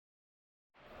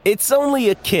It's only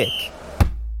a kick,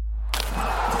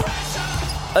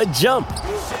 a jump,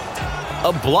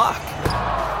 a block.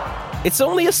 It's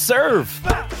only a serve.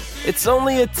 It's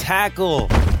only a tackle,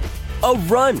 a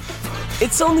run.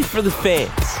 It's only for the fans.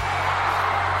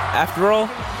 After all,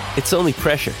 it's only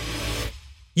pressure.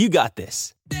 You got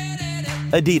this.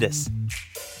 Adidas.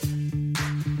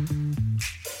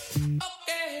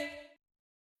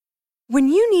 When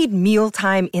you need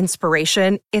mealtime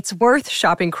inspiration, it's worth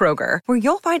shopping Kroger, where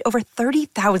you'll find over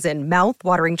 30,000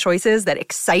 mouth-watering choices that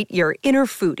excite your inner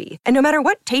foodie. And no matter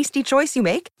what tasty choice you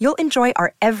make, you'll enjoy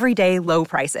our everyday low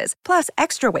prices, plus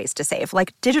extra ways to save,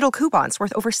 like digital coupons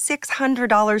worth over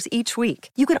 $600 each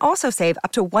week. You can also save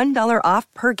up to $1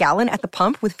 off per gallon at the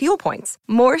pump with fuel points.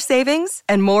 More savings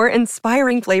and more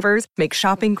inspiring flavors make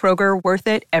shopping Kroger worth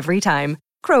it every time.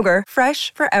 Kroger,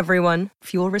 fresh for everyone.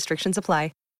 Fuel restrictions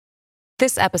apply.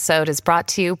 This episode is brought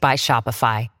to you by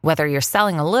Shopify. Whether you're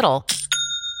selling a little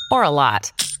or a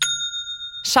lot,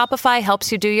 Shopify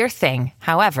helps you do your thing,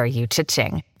 however you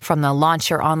cha-ching. From the launch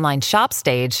your online shop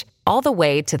stage, all the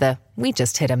way to the we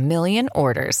just hit 1 million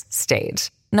orders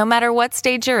stage. No matter what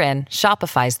stage you're in,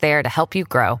 Shopify's there to help you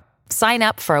grow. Sign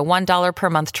up for a $1 per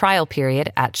month trial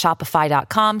period at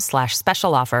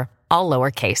shopify.com/special offer, all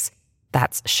lowercase.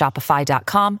 That's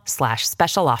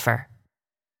shopify.com/special offer.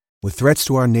 With threats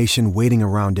to our nation waiting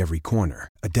around every corner,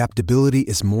 adaptability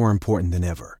is more important than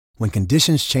ever. When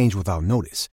conditions change without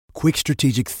notice, quick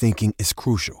strategic thinking is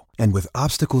crucial. And with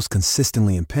obstacles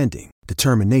consistently impending,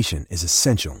 determination is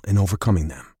essential in overcoming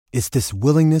them. It's this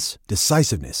willingness,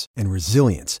 decisiveness, and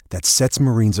resilience that sets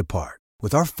Marines apart.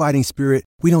 With our fighting spirit,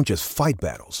 we don't just fight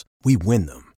battles, we win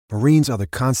them. Marines are the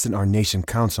constant our nation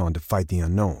counts on to fight the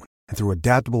unknown. And through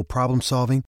adaptable problem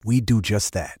solving, we do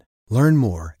just that. Learn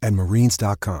more at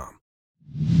marines.com.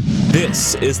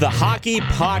 This is the Hockey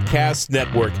Podcast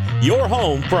Network, your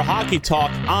home for hockey talk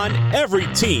on every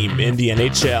team in the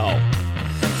NHL.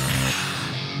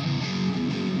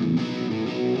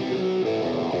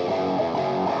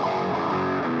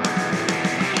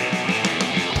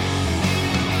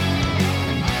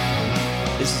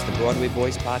 This is the Broadway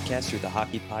Boys podcast through the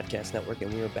Hockey Podcast Network,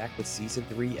 and we are back with Season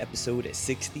 3, Episode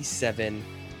 67.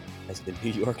 As the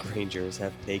New York Rangers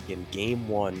have taken Game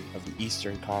 1 of the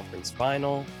Eastern Conference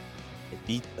Final. They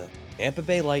beat the Tampa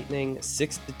Bay Lightning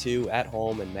 6-2 at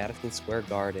home in Madison Square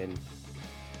Garden.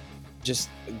 Just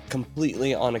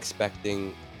completely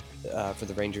unexpected for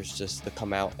the Rangers just to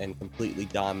come out and completely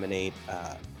dominate.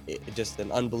 Just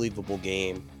an unbelievable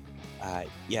game.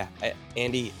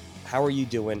 Andy, how are you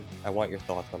doing? I want your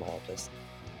thoughts on all of this.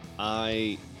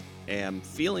 I am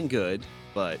feeling good,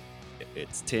 but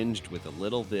it's tinged with a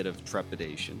little bit of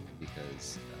trepidation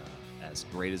because as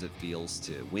great as it feels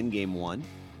to win Game 1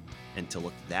 and to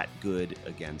look that good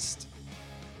against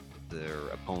their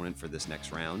opponent for this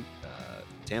next round,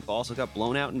 Tampa also got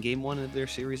blown out in Game 1 of their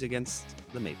series against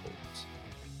the Maple Leafs.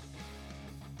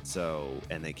 So,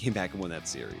 and they came back and won that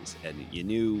series. And you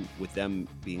knew with them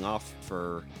being off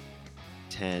for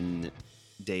 10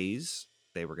 days,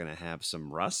 they were going to have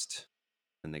some rust.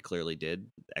 And they clearly did.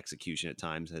 Execution at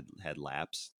times had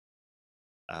lapsed.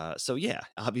 So yeah,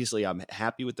 obviously I'm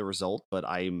happy with the result, but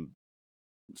I'm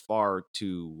far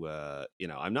too,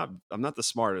 I'm not the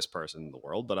smartest person in the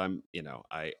world, but I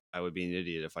would be an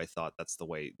idiot if I thought that's the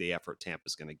way the effort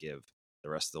Tampa's going to give the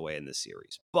rest of the way in this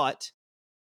series. But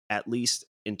at least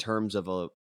in terms of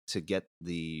to get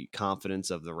the confidence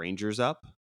of the Rangers up,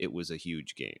 it was a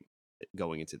huge game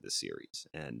going into this series.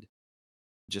 And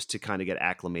just to kind of get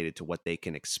acclimated to what they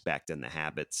can expect and the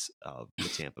habits of the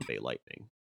Tampa Bay Lightning,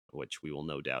 which we will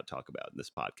no doubt talk about in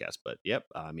this podcast. But yep,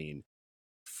 I mean,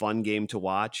 fun game to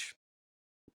watch.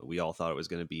 We all thought it was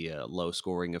going to be a low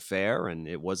scoring affair, and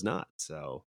it was not.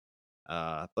 So,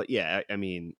 but yeah, I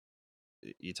mean,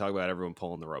 you talk about everyone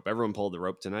pulling the rope. Everyone pulled the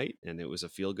rope tonight, and it was a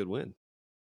feel good win.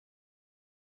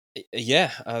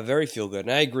 Yeah, very feel good.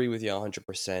 And I agree with you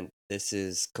 100%. This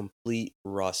is complete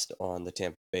rust on the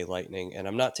Tampa Bay Lightning. And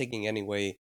I'm not taking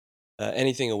anything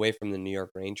away from the New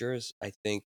York Rangers. I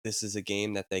think this is a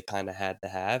game that they kind of had to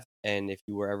have. And if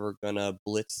you were ever going to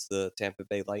blitz the Tampa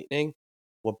Bay Lightning,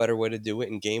 what better way to do it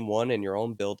in Game 1 in your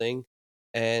own building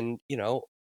and,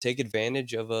 take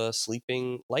advantage of a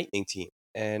sleeping Lightning team.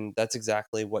 And that's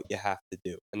exactly what you have to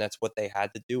do. And that's what they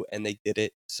had to do. And they did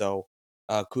it. So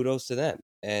kudos to them.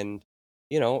 And,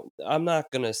 I'm not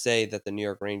going to say that the New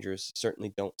York Rangers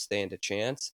certainly don't stand a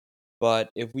chance, but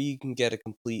if we can get a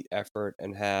complete effort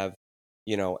and have,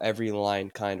 every line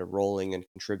kind of rolling and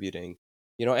contributing,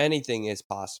 anything is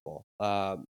possible.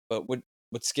 But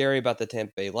what's scary about the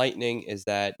Tampa Bay Lightning is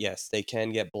that, yes, they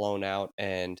can get blown out.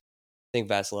 And I think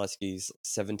Vasilevsky's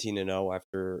 17-0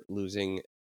 after losing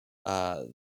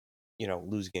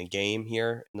losing a game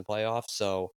here in the playoffs.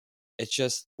 So it's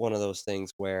just one of those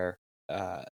things where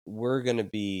we're going to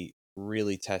be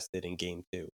really tested in game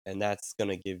 2, and that's going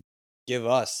to give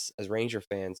us as Ranger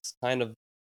fans kind of,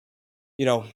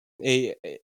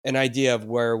 an idea of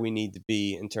where we need to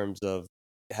be in terms of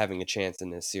having a chance in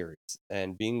this series.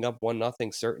 And being up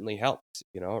 1-0 certainly helps.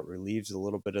 It relieves a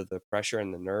little bit of the pressure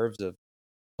and the nerves of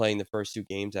playing the first 2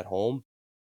 games at home.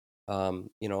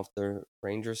 If the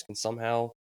Rangers can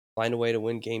somehow find a way to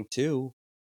win game 2,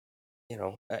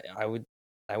 I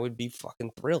would be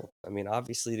fucking thrilled. I mean,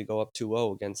 obviously to go up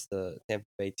 2-0 against the Tampa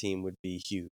Bay team would be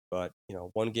huge, but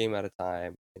one game at a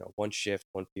time, one shift,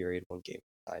 one period, one game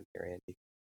at a time here, Andy.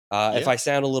 If I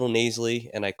sound a little nasally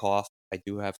and I cough, I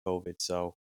do have COVID,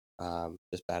 so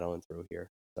just battling through here.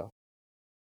 So,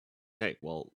 hey,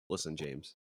 well, listen,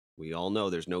 James, we all know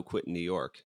there's no quit in New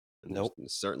York, and nope.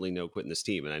 there's certainly no quit in this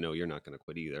team, and I know you're not going to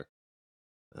quit either.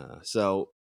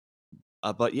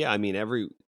 But yeah, I mean, every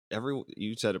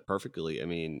you said it perfectly. I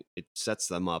mean, it sets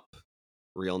them up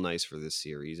real nice for this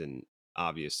series, and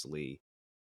obviously,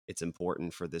 it's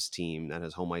important for this team that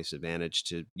has home ice advantage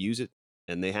to use it,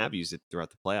 and they have used it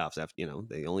throughout the playoffs. After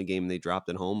the only game they dropped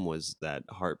at home was that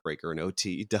heartbreaker in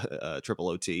OT, triple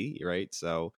OT, right?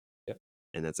 So, yep.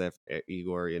 And that's after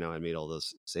Igor, I made all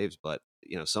those saves, but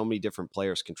so many different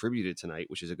players contributed tonight,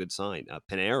 which is a good sign.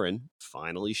 Panarin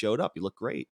finally showed up; he looked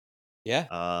great. Yeah,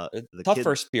 The tough kid,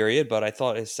 first period, but I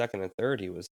thought his second and third he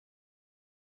was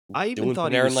I even doing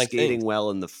thought he was Panarin-like skating things.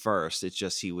 well in the first. It's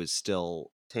just he was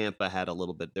still Tampa had a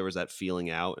little bit. There was that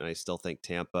feeling out, and I still think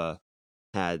Tampa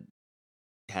had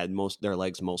most their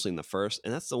legs mostly in the first,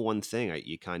 and that's the one thing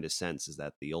you kind of sense is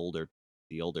that the older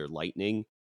Lightning,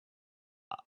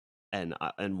 and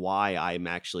why I'm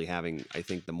actually having, I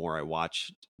think the more I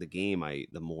watch the game,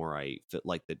 the more I feel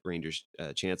like the Rangers'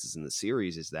 chances in the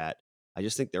series is that I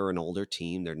just think they're an older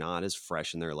team. They're not as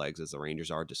fresh in their legs as the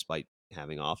Rangers are, despite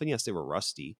having off. And yes, they were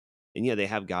rusty, and yeah, they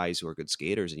have guys who are good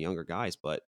skaters and younger guys,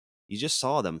 but you just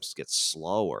saw them get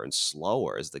slower and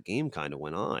slower as the game kind of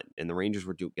went on, and the Rangers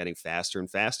were getting faster and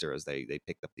faster as they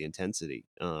picked up the intensity.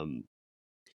 And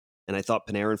I thought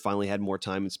Panarin finally had more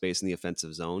time and space in the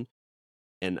offensive zone.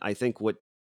 And I think what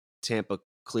Tampa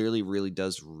clearly really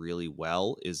does really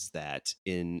well is that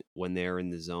when they're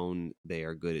in the zone, they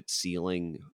are good at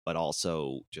sealing, but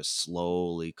also just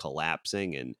slowly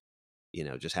collapsing and,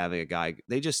 just having a guy,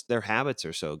 their habits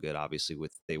are so good. Obviously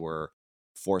they were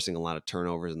forcing a lot of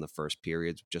turnovers in the first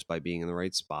periods just by being in the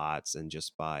right spots and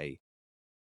just by,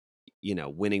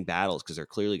 winning battles because they're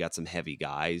clearly got some heavy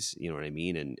guys, you know what I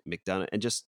mean? And McDonough and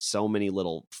just so many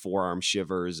little forearm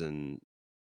shivers and,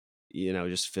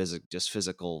 just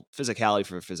physicality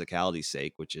for physicality's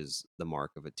sake, which is the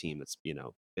mark of a team that's,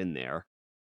 been there.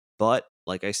 But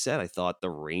like I said, I thought the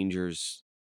Rangers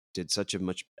did such a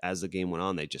much as the game went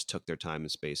on, they just took their time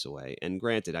and space away. And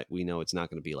granted, we know it's not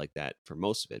going to be like that for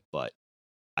most of it, but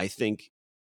I think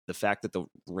the fact that the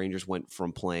Rangers went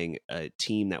from playing a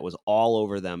team that was all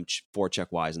over them forecheck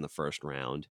wise in the first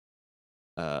round,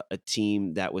 a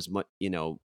team that was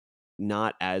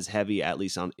not as heavy, at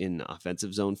least in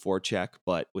offensive zone forecheck,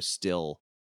 but was still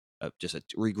just a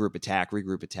regroup attack,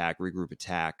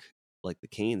 like the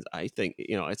Canes. I think,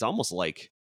 it's almost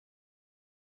like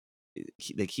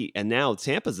and now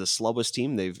Tampa's the slowest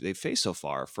team they've faced so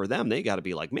far. For them, they got to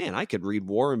be like, man, I could read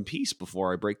War and Peace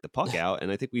before I break the puck out. And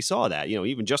I think we saw that,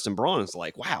 even Justin Braun is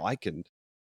like, wow, I can,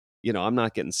 I'm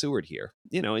not getting sewered here,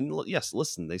 and yes,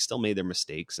 listen, they still made their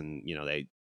mistakes and,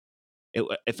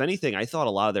 if anything, I thought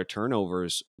a lot of their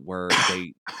turnovers were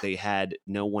they had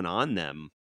no one on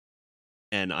them.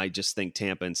 And I just think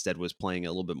Tampa instead was playing a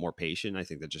little bit more patient. I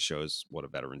think that just shows what a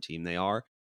veteran team they are.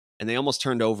 And they almost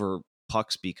turned over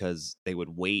pucks because they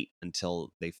would wait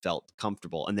until they felt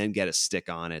comfortable and then get a stick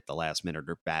on it the last minute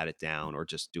or bat it down or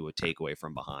just do a takeaway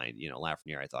from behind.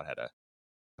 Lafreniere, I thought, had a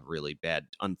really bad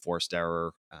unforced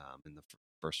error in the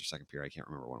first or second period. I can't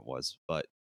remember when it was, but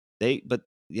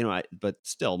but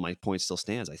still, my point still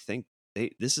stands. I think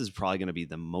this is probably going to be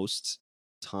the most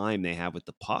time they have with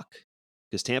the puck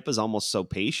because Tampa's almost so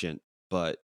patient,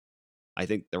 but I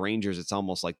think the Rangers, it's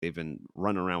almost like they've been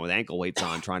running around with ankle weights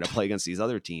on trying to play against these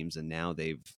other teams, and now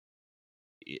they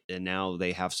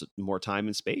have more time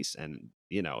and space, and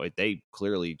they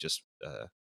clearly just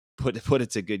put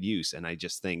it to good use, and I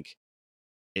just think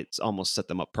it's almost set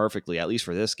them up perfectly, at least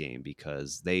for this game,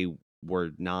 because they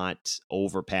were not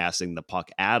overpassing the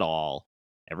puck at all.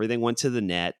 Everything went to the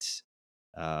net.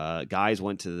 Players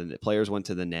went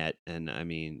to the net, and I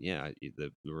mean, yeah, the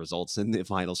results in the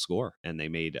final score, and they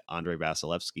made Andrei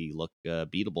Vasilevsky look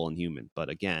beatable and human. But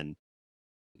again,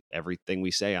 everything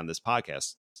we say on this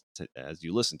podcast as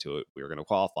you listen to it, we were going to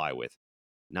qualify with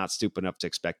not stupid enough to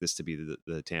expect this to be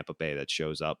the Tampa Bay that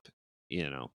shows up,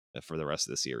 for the rest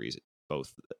of the series,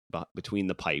 both between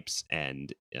the pipes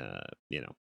and,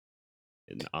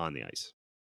 on the ice.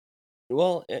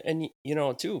 Well, and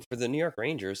too, for the New York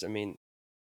Rangers, I mean,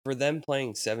 for them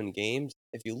playing 7 games,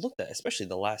 if you look at especially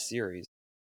the last series,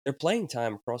 their playing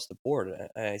time across the board,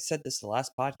 I said this the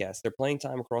last podcast, their playing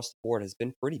time across the board has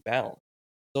been pretty balanced.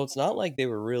 So it's not like they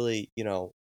were really,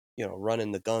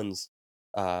 running the guns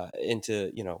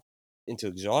into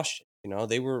exhaustion.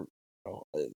 They were,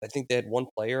 I think they had one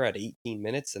player at 18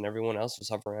 minutes and everyone else was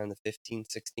hovering around the 15,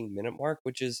 16-minute mark,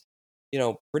 which is,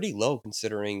 pretty low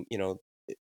considering, you know,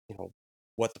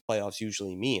 what the playoffs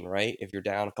usually mean, right? If you're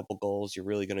down a couple goals, you're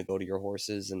really going to go to your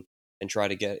horses and try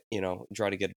to get,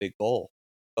 a big goal.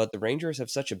 But the Rangers have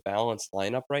such a balanced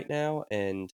lineup right now,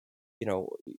 and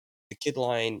the kid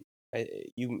line.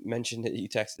 You mentioned it. You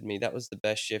texted me. That was the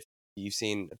best shift you've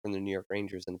seen from the New York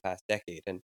Rangers in the past decade,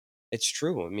 and it's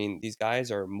true. I mean, these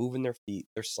guys are moving their feet.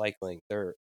 They're cycling.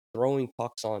 They're throwing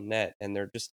pucks on net, and they're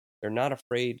not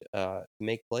afraid to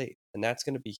make plays, and that's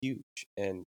going to be huge.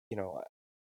 And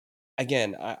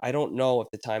again, I don't know if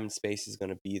the time and space is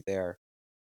going to be there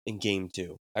in game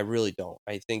 2. I really don't.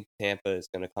 I think Tampa is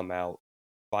going to come out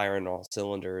firing all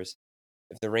cylinders.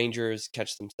 If the Rangers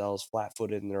catch themselves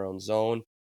flat-footed in their own zone,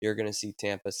 you're going to see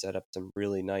Tampa set up some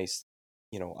really nice,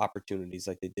 opportunities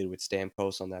like they did with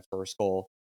Stamkos on that first goal.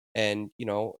 And,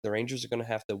 the Rangers are going to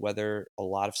have to weather a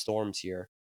lot of storms here.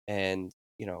 And,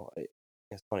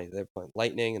 it's funny, they're playing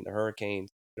Lightning and the Hurricanes,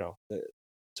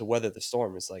 to weather the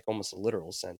storm is like almost a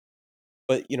literal sense.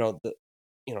 But, the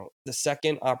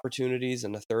second opportunities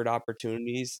and the third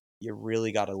opportunities, you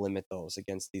really got to limit those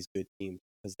against these good teams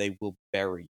because they will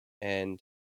bury. And,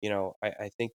 I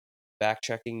think back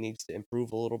checking needs to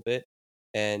improve a little bit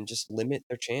and just limit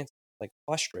their chances, like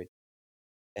frustrate.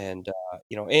 And,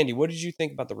 Andy, what did you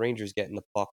think about the Rangers getting the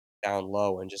puck down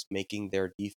low and just making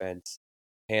their defense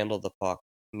handle the puck,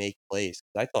 make plays?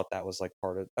 'Cause I thought that was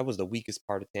that was the weakest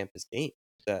part of Tampa's game.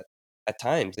 That at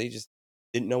times they just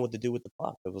didn't know what to do with the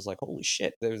puck. It was like, holy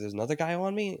shit, there's another guy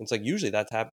on me. It's like usually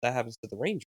that happens to the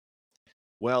Rangers.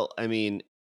 Well, I mean,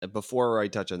 before I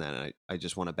touch on that, I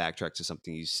just want to backtrack to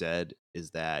something you said, is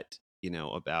that,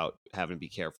 about having to be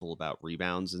careful about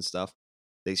rebounds and stuff.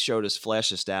 They showed us,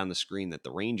 flashed us down the screen, that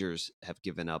the Rangers have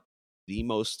given up the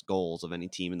most goals of any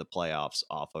team in the playoffs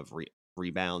off of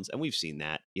rebounds. And we've seen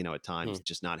that, at times,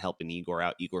 just not helping Igor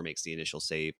out. Igor makes the initial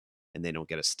save and they don't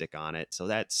get a stick on it. So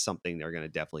that's something they're going to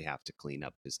definitely have to clean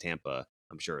up, because Tampa,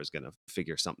 I'm sure, is going to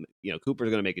figure something. Cooper's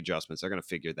going to make adjustments. They're going to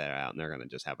figure that out, and they're going to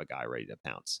just have a guy ready to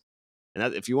pounce. And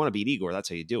that, if you want to beat Igor, that's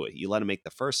how you do it. You let him make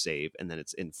the first save, and then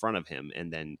it's in front of him,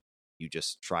 and then you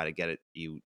just try to get it.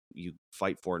 You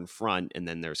fight for it in front, and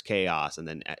then there's chaos, and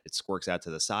then it squirks out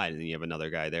to the side, and then you have another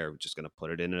guy there just going to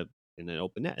put it in an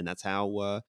open net, and that's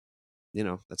how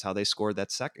that's how they scored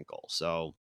that second goal.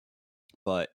 So,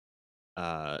 but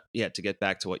to get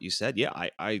back to what you said,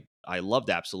 I loved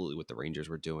absolutely what the Rangers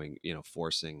were doing,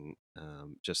 forcing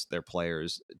just their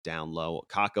players down low.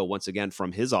 Kakko, once again,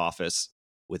 from his office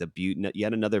with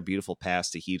yet another beautiful pass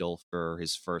to Hedl for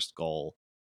his first goal.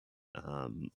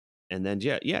 And then,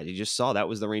 you just saw that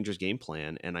was the Rangers game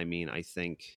plan. And I mean, I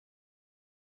think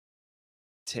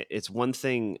it's one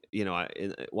thing,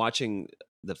 watching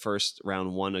the first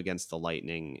round 1 against the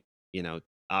Lightning,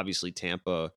 obviously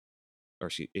Tampa, or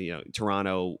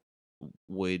Toronto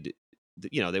would,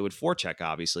 they would forecheck,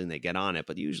 obviously, and they get on it,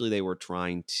 but usually they were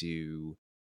trying to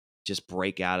just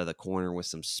break out of the corner with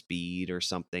some speed or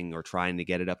something, or trying to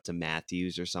get it up to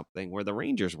Matthews or something, where the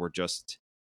Rangers were just,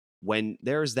 when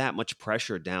there's that much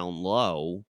pressure down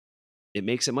low, it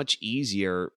makes it much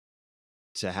easier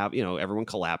to have, everyone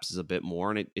collapses a bit more,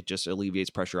 and it just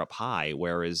alleviates pressure up high.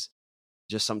 Whereas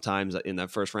just sometimes in that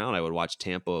first round, I would watch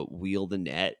Tampa wheel the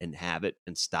net and have it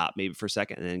and stop maybe for a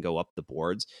second and then go up the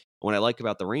boards. What I like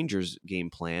about the Rangers game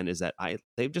plan is that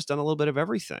they've just done a little bit of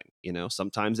everything.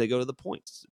 Sometimes they go to the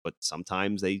points, but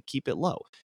sometimes they keep it low.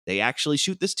 They actually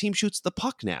this team shoots the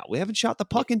puck now. We haven't shot the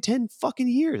puck in 10 fucking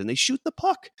years, and they shoot the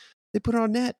puck. They put it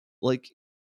on net.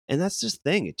 And that's just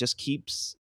the thing. It just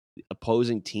keeps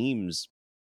opposing teams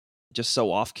just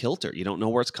so off kilter. You don't know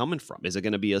where it's coming from. Is it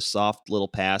going to be a soft little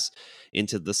pass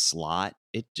into the slot?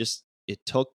 It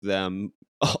took them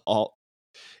all,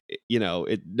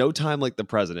 no time like the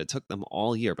present. It took them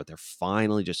all year, but they're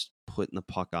finally just putting the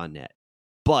puck on net.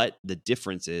 But the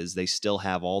difference is they still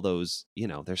have all those,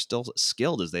 they're still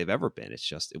skilled as they've ever been. It's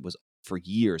just, it was for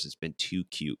years, it's been too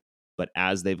cute. But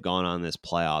as they've gone on this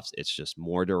playoffs, it's just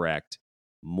more direct,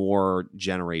 more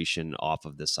generation off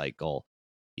of the cycle.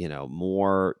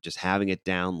 more just having it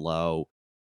down low.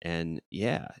 And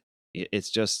yeah, it's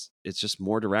just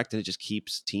more direct, and it just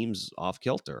keeps teams off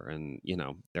kilter. And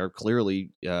they're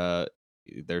clearly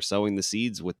they're sowing the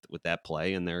seeds with that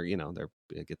play, and they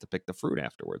get to pick the fruit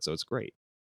afterwards. So it's great.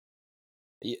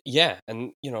 Yeah,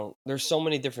 and there's so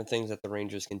many different things that the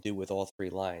Rangers can do with all three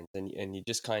lines, and you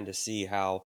just kind of see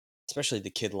how, especially the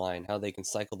kid line, how they can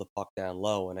cycle the puck down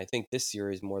low. And I think this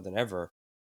series more than ever,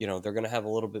 they're going to have a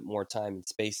little bit more time and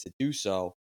space to do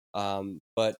so.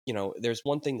 But there's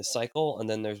one thing to cycle, and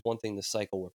then there's one thing to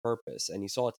cycle with purpose. And you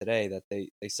saw it today that they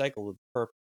cycled with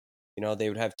purpose. They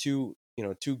would have two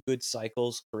good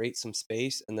cycles, create some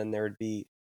space, and then there would be,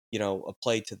 a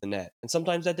play to the net. And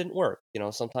sometimes that didn't work.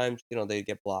 Sometimes, they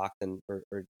get blocked or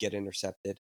get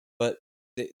intercepted. But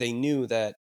they knew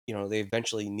that, they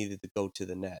eventually needed to go to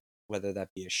the net, whether that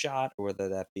be a shot or whether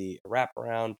that be a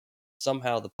wraparound.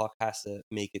 Somehow the puck has to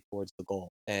make it towards the goal.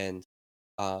 And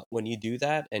when you do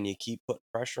that and you keep putting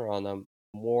pressure on them,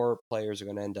 more players are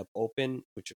going to end up open,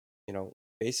 which,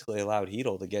 basically allowed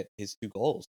Hedel to get his 2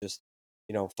 goals. Just,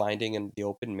 finding the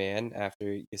open man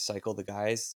after you cycle the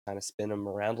guys, kind of spin them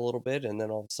around a little bit, and then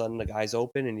all of a sudden the guy's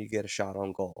open and you get a shot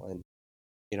on goal. And,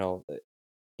 you know, uh,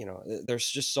 there's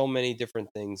just so many different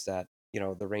things that,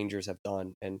 the Rangers have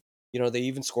done. And, they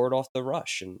even scored off the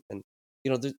rush. And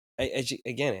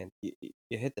again, and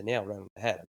you hit the nail right on the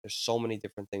head. There's so many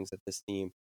different things that this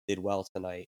team did well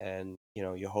tonight. And,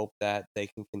 you hope that they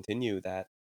can continue that.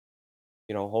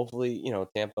 Hopefully,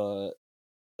 Tampa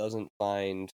doesn't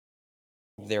find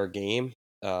their game.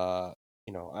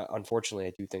 Unfortunately,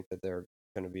 I do think that they're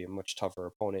going to be a much tougher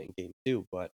opponent in game 2.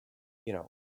 But, you know,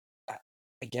 I-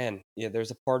 again, yeah, there's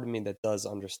a part of me that does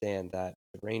understand that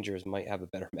the Rangers might have a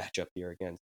better matchup here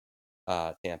against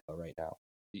Tampa right now.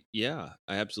 Yeah,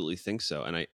 I absolutely think so.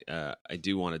 And I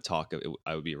do want to talk.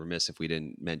 I would be remiss if we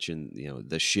didn't mention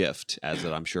the shift, as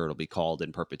I'm sure it'll be called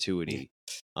in perpetuity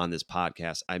on this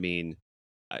podcast. I mean,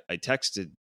 I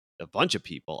texted a bunch of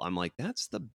people. I'm like, that's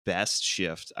the best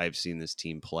shift I've seen this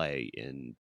team play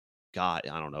in, God,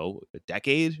 I don't know, a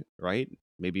decade, right?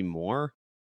 Maybe more.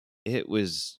 It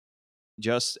was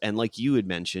just, and like you had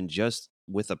mentioned, just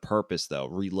with a purpose, though,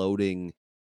 reloading,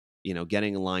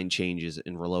 getting line changes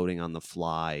and reloading on the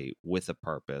fly with a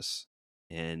purpose.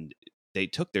 And they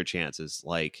took their chances,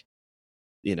 like,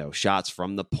 shots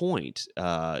from the point.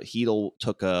 Hedel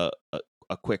took a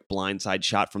quick blindside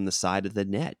shot from the side of the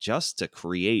net just to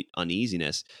create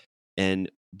uneasiness.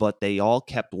 But they all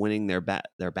kept winning their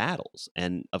battles.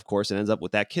 And of course, it ends up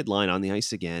with that kid line on the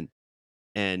ice again.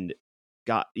 And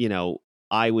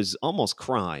I was almost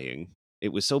crying.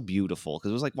 It was so beautiful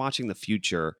because it was like watching the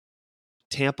future.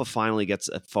 Tampa finally gets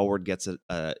it forward, gets it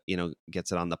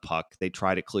on the puck. They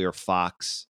try to clear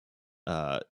Fox,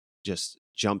 just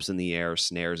jumps in the air,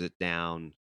 snares it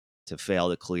down to fail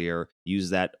to clear.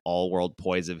 Use that all-world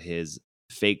poise of his,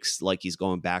 fakes like he's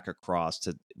going back across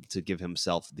to give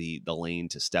himself the lane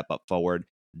to step up forward.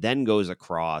 Then goes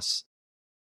across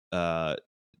to,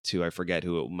 I forget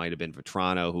who it might have been,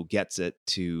 Vetrano, who gets it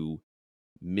to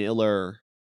Miller.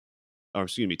 Or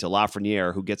excuse me, to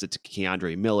Lafreniere, who gets it to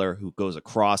Keandre Miller, who goes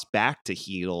across back to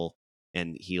Hedel,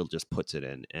 and Hedel just puts it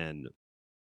in. And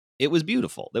it was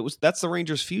beautiful. That's the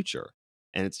Rangers' future.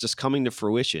 And it's just coming to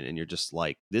fruition. And you're just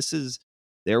like,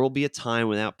 there will be a time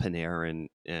without Panarin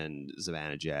and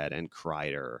Zibanejad and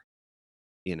Kreider,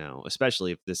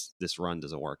 especially if this run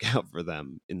doesn't work out for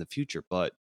them in the future.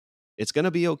 But it's going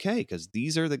to be okay, because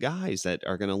these are the guys that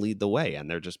are going to lead the way, and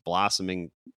they're just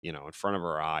blossoming, in front of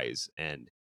our eyes. And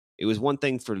it was one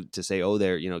thing to say, oh,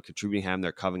 they're, contributing, having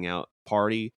their coming out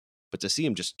party, but to see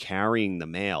them just carrying the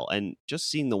mail, and just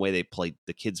seeing the way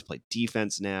the kids play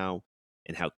defense now,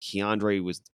 and how Keandre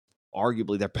was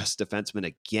arguably their best defenseman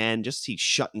again, just he's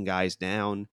shutting guys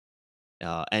down,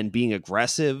 and being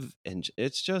aggressive. And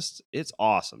it's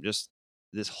awesome. Just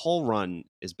this whole run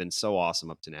has been so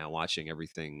awesome up to now, watching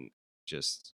everything,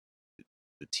 just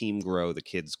the team grow, the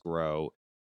kids grow,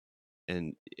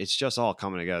 and it's just all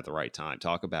coming together at the right time.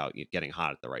 Talk about getting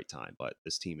hot at the right time, but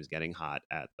this team is getting hot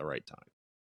at the right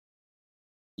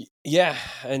time. Yeah,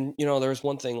 and there's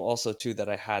one thing also too that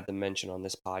I had to mention on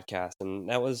this podcast, and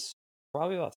that was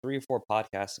probably about 3 or 4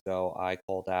 podcasts ago. I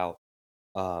called out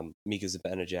Mika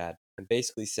Zibanejad and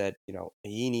basically said,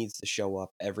 he needs to show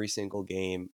up every single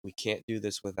game. We can't do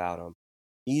this without him.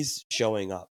 He's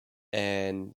showing up,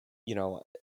 and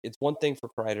it's one thing for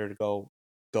Kreider to go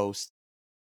ghost.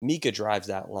 Mika drives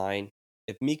that line.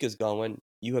 If Mika's going,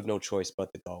 you have no choice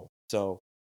but to go. So,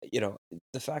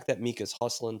 the fact that Mika's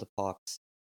hustling the pucks,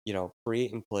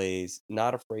 creating plays,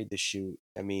 not afraid to shoot.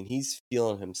 I mean, he's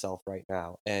feeling himself right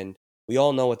now. And we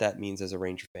all know what that means as a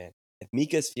Ranger fan. if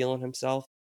Mika's feeling himself,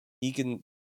 he can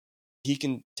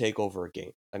take over a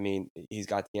game. I mean, he's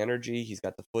got the energy, he's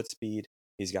got the foot speed,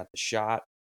 he's got the shot.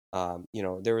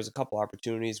 There was a couple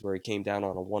opportunities where he came down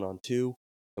on a 1-on-2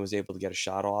 and was able to get a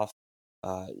shot off.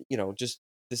 Just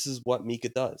this is what Mika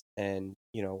does, and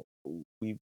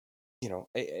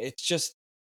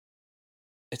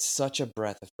it's such a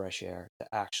breath of fresh air to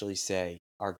actually say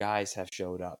our guys have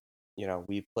showed up.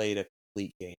 We played a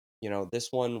complete game. This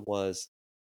one was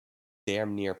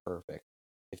damn near perfect,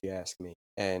 if you ask me.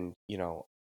 And,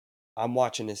 I'm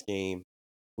watching this game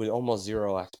with almost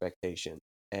zero expectation,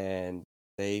 and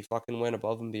they fucking went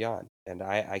above and beyond. And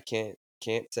I can't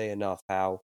say enough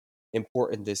how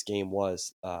important this game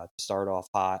was to start off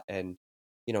hot and,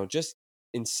 just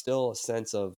instill a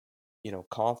sense of,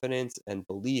 confidence and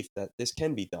belief that this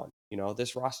can be done.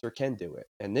 This roster can do it.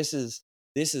 And this is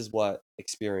what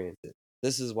experience is.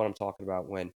 This is what I'm talking about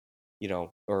when,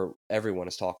 or everyone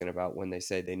is talking about when they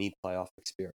say they need playoff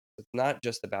experience. It's not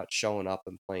just about showing up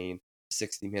and playing a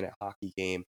 60-minute hockey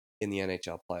game in the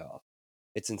NHL playoff.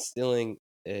 It's instilling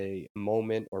a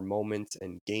moment or moments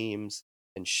and games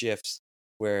and shifts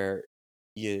where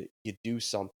you do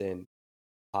something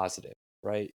positive,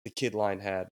 right? The kid line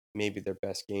had maybe their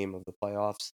best game of the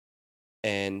playoffs,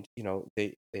 and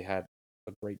they had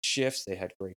a great shifts, they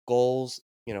had great goals.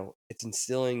 It's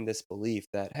instilling this belief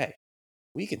that, hey,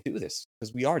 we can do this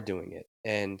because we are doing it.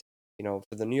 And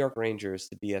for the New York Rangers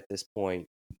to be at this point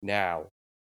now,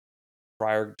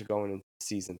 prior to going into the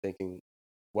season thinking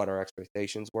what our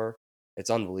expectations were,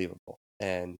 it's unbelievable.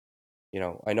 And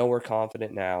I know we're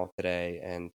confident now today,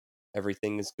 and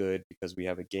everything is good because we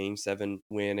have a Game 7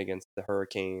 win against the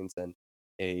Hurricanes and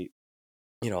a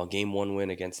Game 1 win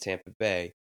against Tampa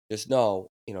Bay. Just know,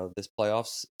 this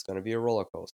playoffs is going to be a roller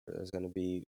coaster. There's going to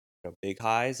be big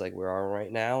highs like we are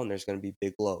right now, and there's going to be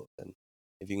big lows. And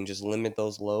if you can just limit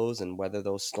those lows and weather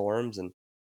those storms and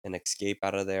escape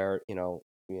out of there, in a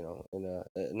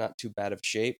not too bad of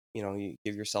shape, you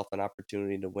give yourself an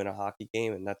opportunity to win a hockey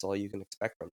game, and that's all you can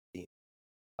expect from the team.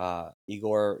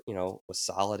 Igor, was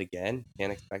solid again.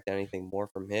 Can't expect anything more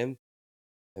from him.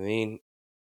 I mean,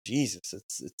 Jesus,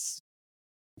 it's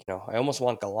I almost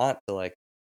want Gallant to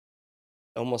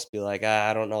almost be like,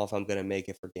 I don't know if I'm gonna make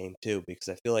it for game 2, because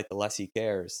I feel like the less he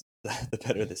cares, the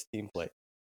better this team plays.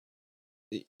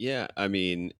 Yeah, I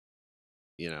mean,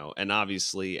 and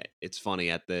obviously it's funny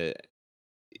at the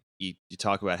you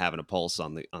talk about having a pulse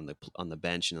on the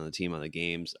bench and on the team on the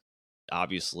games.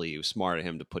 Obviously, it was smart of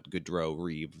him to put Gaudreau,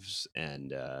 Reeves,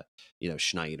 and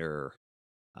Schneider,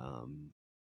 on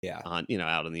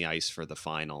out on the ice for the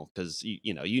final, because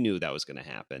you knew that was going to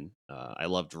happen. I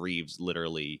loved Reeves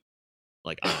literally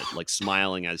like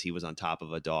smiling as he was on top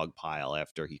of a dog pile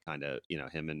after he kind of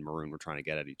him and Maroon were trying to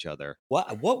get at each other.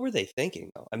 What were they thinking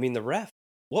though? I mean, the ref.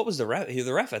 What was the ref?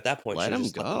 The ref at that point Let him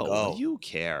just go. let him go. What do you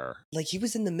care? Like, he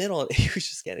was in the middle, and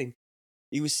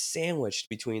he was sandwiched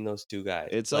between those two guys.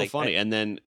 It's so funny. And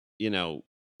then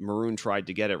Maroon tried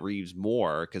to get at Reeves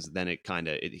more, because then it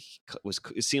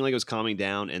seemed like it was calming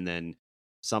down, and then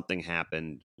something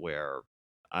happened where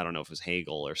I don't know if it was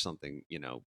Hagel or something,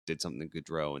 did something to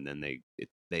Gaudreau, and then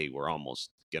they were almost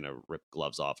gonna rip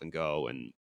gloves off and go,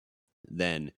 and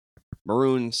then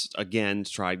Maroons again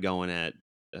tried going at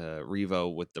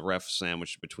Revo with the ref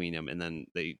sandwiched between him, and then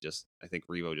I think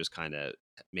Revo just kind of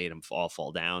made him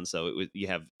fall down. So you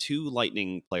have two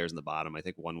Lightning players in the bottom. I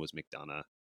think one was McDonough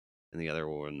and the other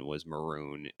one was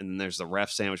Maroon, and then there's the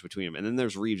ref sandwich between them, and then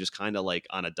there's Reeves just kind of like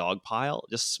on a dog pile,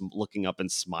 just looking up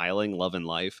and smiling, loving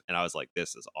life. And I was like,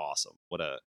 this is awesome.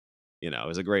 It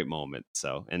was a great moment.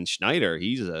 So, and Schneider,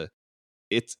 he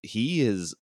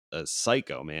is a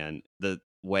psycho, man.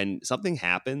 When something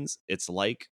happens, it's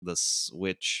like the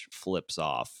switch flips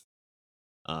off.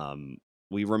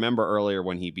 We remember earlier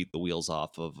when he beat the wheels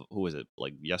off of, who was it,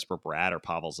 like Jesper Bratt or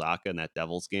Pavel Zacha in that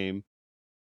Devils game?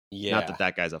 Yeah. Not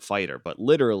that guy's a fighter, but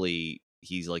literally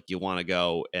he's like, you want to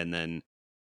go, and then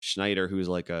Schneider, who's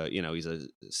like he's a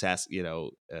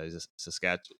is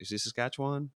he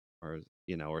Saskatchewan or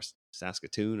or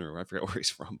Saskatoon, or I forget where he's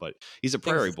from, but he's a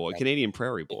prairie boy, Canadian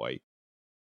prairie boy.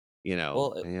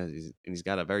 And he's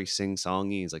got a very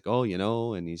sing-songy. He's like,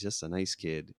 and he's just a nice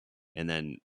kid. And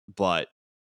then, but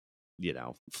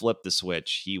flip the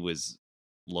switch. He was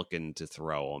looking to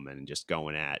throw him and just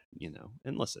going at,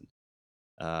 and listen,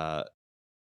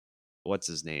 what's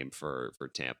his name for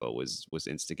Tampa was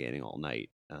instigating all night.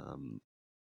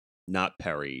 Not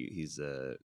Perry. He's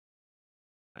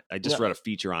I just read a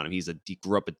feature on him. He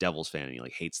grew up a Devils fan, and he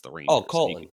like hates the Rangers. Oh,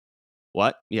 Colton.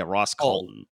 What? Yeah, Ross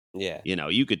Colton. Yeah.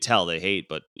 You could tell they hate,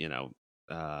 but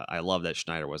I love that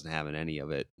Schneider wasn't having any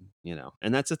of it,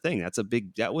 and that's the thing.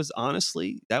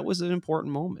 That was an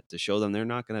important moment to show them they're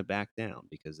not going to back down,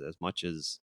 because as much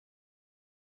as,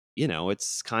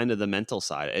 it's kind of the mental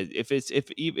side.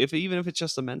 Even if it's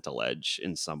just a mental edge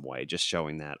in some way, just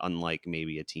showing that, unlike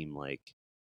maybe a team like,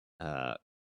 they're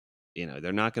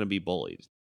not going to be bullied.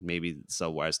 Maybe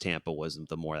so, whereas Tampa was,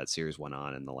 the more that series went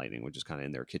on, and the Lightning were just kind of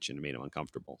in their kitchen and made them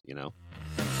uncomfortable,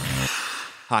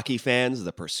 Hockey fans,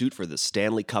 the pursuit for the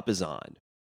Stanley Cup is on.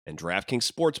 And DraftKings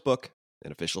Sportsbook,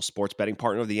 an official sports betting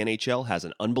partner of the NHL, has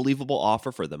an unbelievable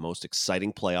offer for the most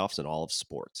exciting playoffs in all of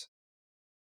sports.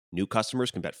 New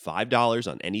customers can bet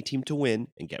 $5 on any team to win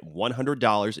and get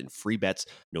 $100 in free bets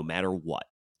no matter what,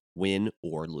 win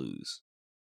or lose.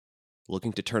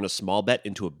 Looking to turn a small bet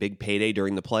into a big payday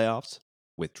during the playoffs?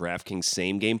 With DraftKings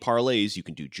same-game parlays, you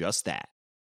can do just that.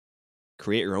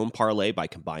 Create your own parlay by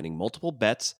combining multiple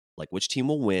bets, like which team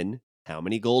will win, how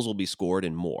many goals will be scored,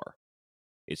 and more.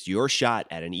 It's your shot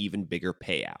at an even bigger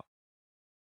payout.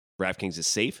 DraftKings is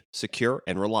safe, secure,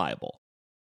 and reliable.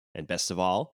 And best of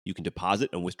all, you can deposit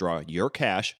and withdraw your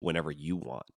cash whenever you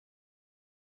want.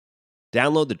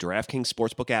 Download the DraftKings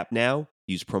Sportsbook app now,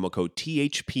 use promo code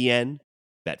THPN,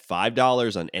 bet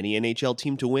 $5 on any NHL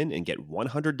team to win, and get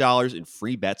 $100 in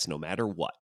free bets no matter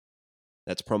what.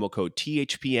 That's promo code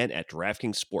THPN at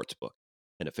DraftKings Sportsbook,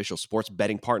 an official sports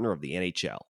betting partner of the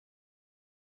NHL.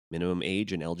 Minimum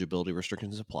age and eligibility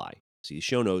restrictions apply. See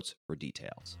show notes for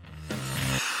details.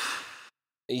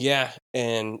 Yeah,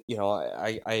 and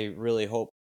I really hope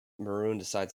Maroon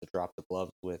decides to drop the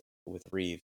gloves with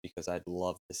Reeve, because I'd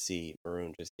love to see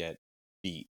Maroon just get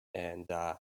beat. And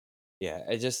I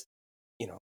just,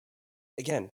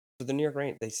 again, for the New York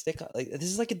Rangers, they stick like, this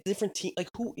is like a different team. Like,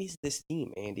 who is this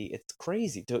team, Andy? It's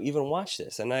crazy to even watch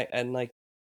this. And like,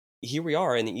 here we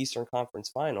are in the Eastern Conference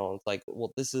Final. It's like,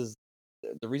 well, this is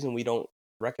the reason we don't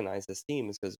recognize this team,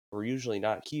 is because we're usually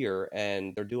not here,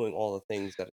 and they're doing all the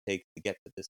things that it takes to get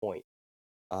to this point.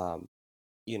 One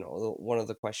of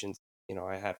the questions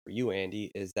I had for you,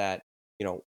 Andy, is that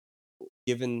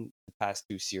given the past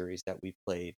two series that we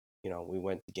played, we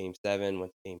went to Game 7,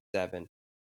 went to Game 7.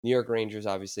 New York Rangers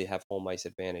obviously have home ice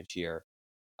advantage here.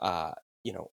 How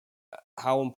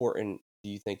important do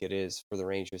you think it is for the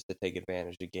Rangers to take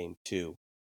advantage of Game 2?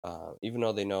 Even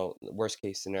though they know the worst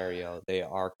case scenario, they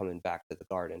are coming back to the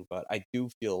Garden. But I do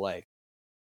feel like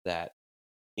that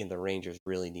the Rangers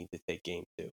really need to take Game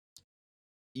 2.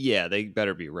 Yeah, they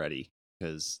better be ready,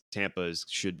 because Tampa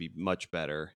should be much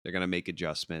better. They're going to make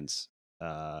adjustments.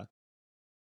 I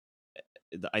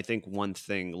think one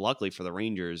thing, luckily for the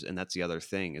Rangers, and that's the other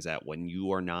thing, is that when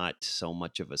you are not so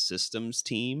much of a systems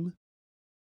team,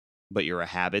 but you're a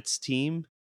habits team,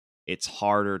 it's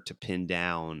harder to pin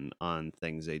down on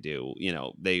things they do.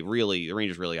 The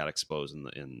Rangers really got exposed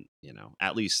in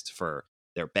at least for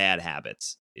their bad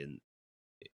habits in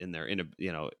their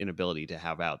inability to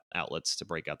have outlets to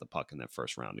break out the puck in that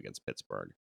first round against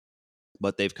Pittsburgh.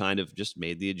 But they've kind of just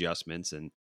made the adjustments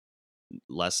and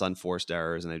less unforced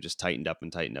errors, and they've just tightened up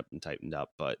and tightened up and tightened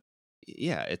up. But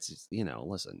yeah, it's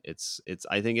listen, it's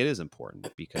I think it is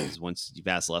important, because once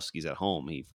Vasilevsky's at home,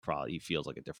 he feels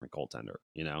like a different goaltender,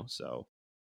 so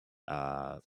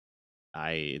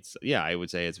I would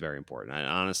say it's very important.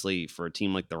 Honestly, for a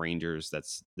team like the Rangers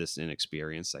that's this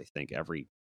inexperienced, I think every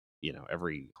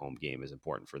home game is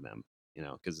important for them,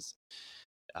 because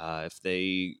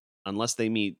unless they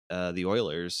meet the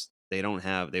Oilers,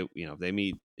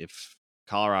 if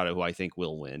Colorado, who I think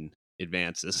will win,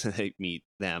 advances, they meet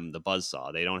them, the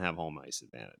buzzsaw, they don't have home ice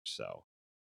advantage. So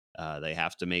they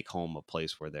have to make home a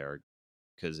place where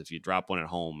because if you drop one at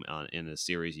home in a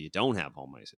series you don't have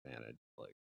home ice advantage,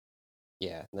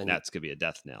 then that's could be a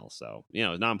death knell. So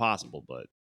it's not impossible, but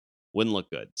wouldn't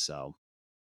look good. So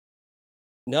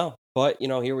no, but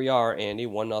here we are, Andy,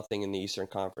 1-0 in the Eastern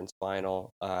Conference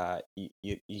Final.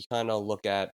 You kind of look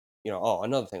at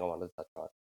another thing I wanted to touch on,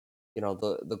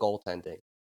 the goaltending.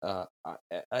 I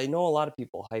know a lot of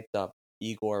people hyped up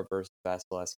Igor versus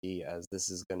Vasilevsky as this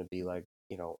is going to be like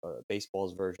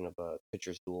baseball's version of a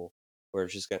pitcher's duel, where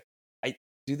it's just going.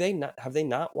 Have they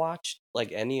not watched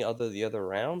like any the other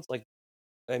rounds? Like,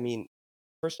 I mean,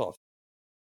 first off,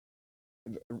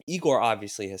 Igor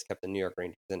obviously has kept the New York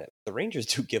Rangers in it. The Rangers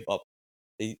do give up.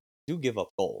 They do give up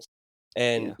goals,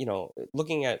 and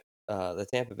looking at the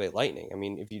Tampa Bay Lightning, I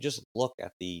mean, if you just look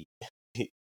at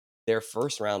their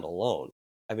first round alone,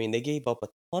 I mean, they gave up a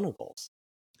ton of goals.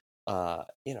 I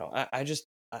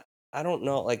don't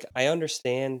know. Like, I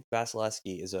understand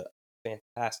Vasilevsky is a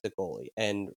fantastic goalie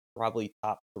and probably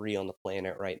top 3 on the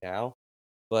planet right now,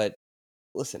 but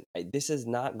listen, this is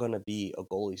not going to be a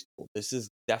goalie school. This is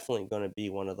definitely going to be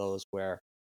one of those where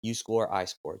you score, I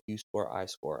score, you score, I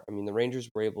score. I mean, the Rangers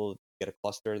were able to get a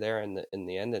cluster there in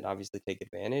the end and obviously take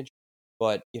advantage.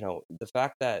 But, the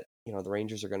fact that, the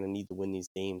Rangers are going to need to win these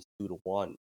games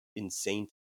 2-1, insane.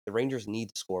 The Rangers need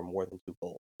to score more than 2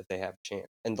 goals if they have a chance.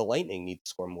 And the Lightning need to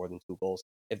score more than 2 goals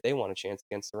if they want a chance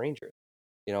against the Rangers.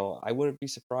 I wouldn't be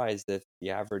surprised if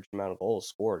the average amount of goals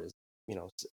scored is,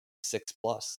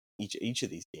 6+ each of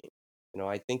these games.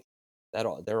 I think that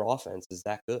their offense is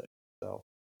that good. So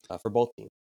for both teams.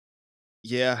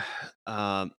 Yeah.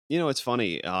 It's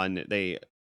funny on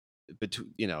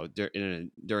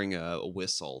during a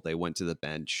whistle, they went to the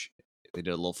bench. They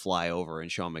did a little flyover,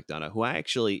 and Sean McDonough, who I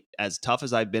actually, as tough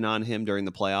as I've been on him during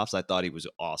the playoffs, I thought he was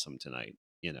awesome tonight,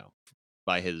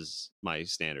 by my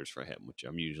standards for him, which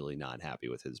I'm usually not happy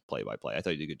with his play-by-play. I thought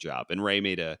he did a good job. And Ray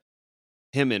made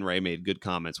good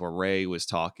comments where Ray was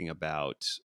talking about,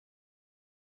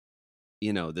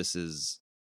 this is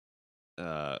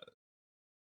a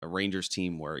Rangers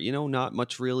team where, not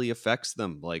much really affects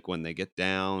them, like when they get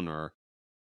down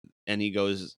and he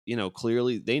goes,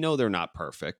 clearly they know they're not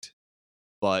perfect,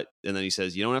 and then he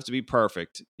says, you don't have to be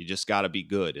perfect. You just got to be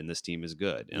good. And this team is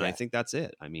good. And I think that's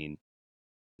it. I mean,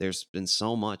 there's been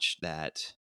so much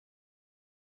that,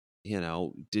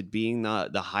 did being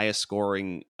the highest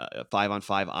scoring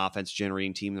 5-on-5 offense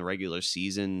generating team in the regular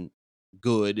season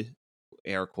good,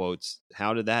 air quotes,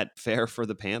 how did that fare for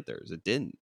the Panthers? It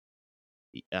didn't.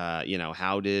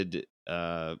 How did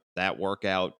that work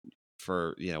out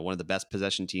for, one of the best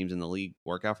possession teams in the league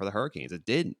work out for the Hurricanes? It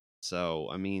didn't. So,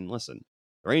 I mean, listen,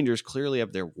 the Rangers clearly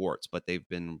have their warts, but they've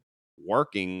been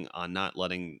working on not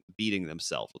beating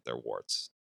themselves with their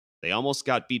warts. They almost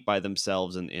got beat by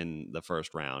themselves in the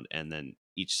first round, and then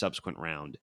each subsequent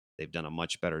round, they've done a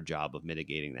much better job of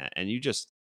mitigating that. And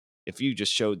if you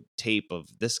just showed tape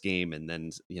of this game and then,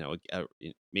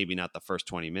 maybe not the first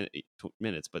 20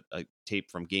 minutes, but a tape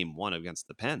from game 1 against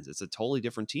the Pens, it's a totally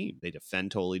different team. They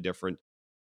defend totally different.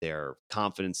 Their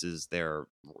confidence is they're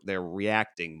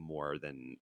reacting more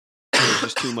than there's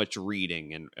just too much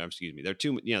reading and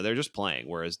they're just playing,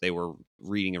 whereas they were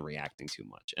reading and reacting too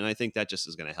much. And I think that just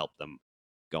is going to help them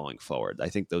going forward. I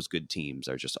think those good teams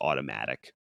are just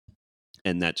automatic,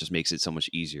 and that just makes it so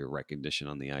much easier. Recognition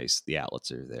on the ice, the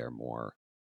outlets are there more,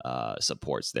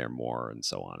 supports there more, and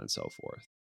so on and so forth.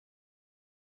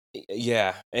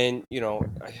 Yeah, and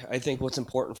I think what's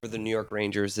important for the New York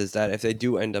Rangers is that if they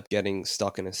do end up getting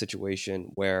stuck in a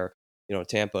situation where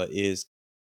Tampa is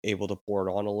able to pour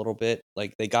it on a little bit,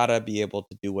 like they gotta be able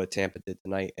to do what Tampa did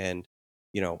tonight, and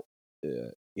you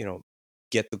know,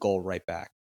 get the goal right back,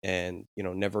 and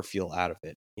never feel out of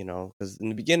it. Because in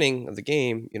the beginning of the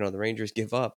game, the Rangers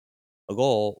give up a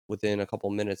goal within a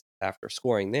couple minutes after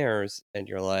scoring theirs, and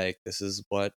you're like, this is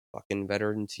what fucking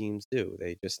veteran teams do.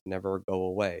 They just never go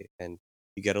away, and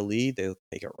you get a lead, they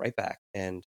take it right back.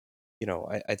 And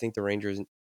I think the Rangers,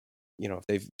 if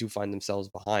they do find themselves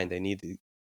behind, they need to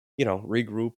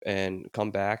regroup and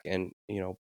come back and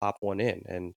pop one in.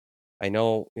 And I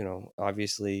know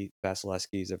obviously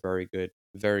Vasilevsky is a very good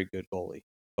goalie,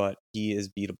 but he is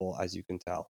beatable, as you can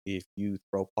tell. If you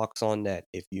throw pucks on net,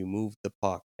 if you move the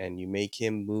puck and you make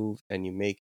him move and you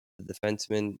make the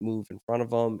defenseman move in front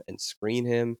of him and screen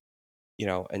him,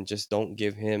 and just don't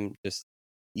give him just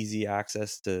easy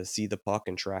access to see the puck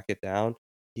and track it down,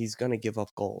 he's gonna give up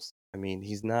goals. I mean,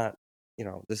 he's not.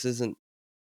 This isn't.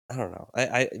 I don't know.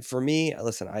 For me,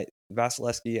 listen,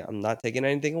 Vasilevsky, I'm not taking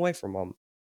anything away from him,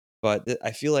 but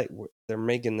I feel like they're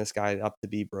making this guy up to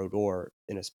be Brodeur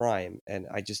in his prime, and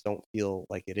I just don't feel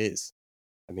like it is.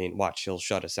 I mean, watch, he'll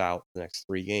shut us out the next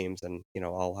 3 games, and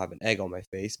I'll have an egg on my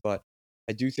face. But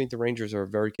I do think the Rangers are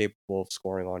very capable of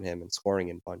scoring on him and scoring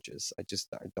in bunches. I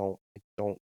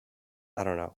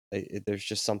don't know. There's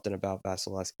just something about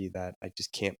Vasilevsky that I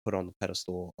just can't put on the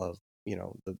pedestal of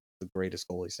the greatest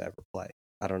goalies to ever play.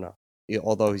 I don't know.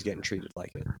 Although he's getting treated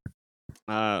like it.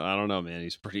 I don't know, man.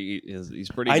 He's pretty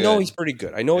good. I know he's pretty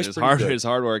good. His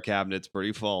hardware cabinet's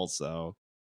pretty full. So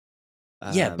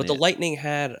yeah, but the Lightning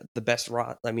had the best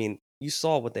I mean, you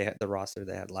saw what they had, the roster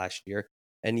they had last year,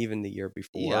 and even the year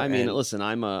before. Yeah, I mean, listen,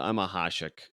 I'm a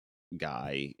Hasek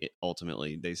guy.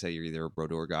 Ultimately, they say you're either a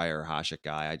Brodeur guy or a Hasek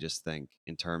guy. I just think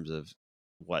in terms of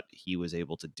what he was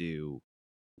able to do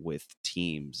with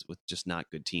teams, with just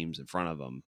not good teams in front of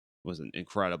him, was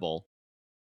incredible.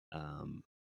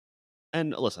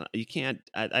 And listen, you can't.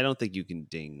 I don't think you can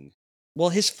ding. Well,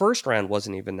 his first round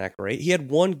wasn't even that great. He had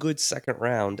one good second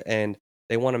round, and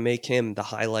they want to make him the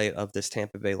highlight of this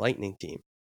Tampa Bay Lightning team.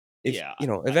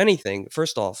 If anything,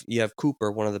 first off, you have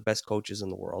Cooper, one of the best coaches in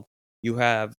the world. You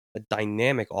have a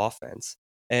dynamic offense.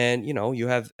 And, you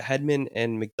have Hedman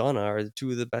and McDonough are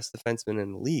two of the best defensemen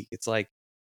in the league. It's like,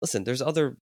 listen, there's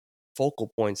other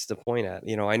focal points to point at.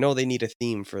 I know they need a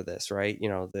theme for this, right?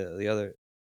 The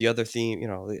other theme,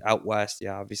 the out west, you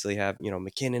obviously have,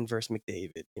 McKinnon versus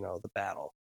McDavid, the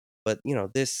battle. But,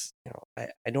 I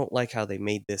don't like how they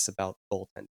made this about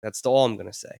goaltending. That's all I'm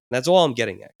going to say. That's all I'm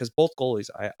getting at. Because both goalies,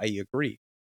 I agree,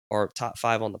 are top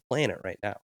 5 on the planet right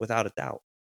now, without a doubt.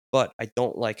 But I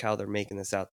don't like how they're making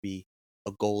this out to be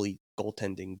a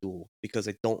goaltending duel, because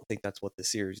I don't think that's what the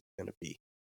series is going to be.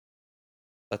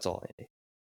 That's all, Andy.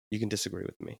 You can disagree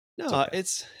with me. No,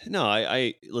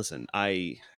 I listen.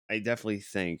 I definitely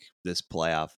think this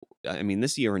playoff. I mean,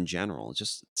 this year in general,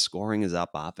 just scoring is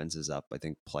up, offense is up. I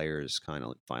think players kind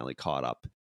of finally caught up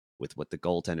with what the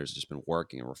goaltenders have just been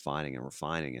working and refining and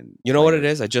refining. And you know what it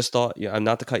is? I just thought, I'm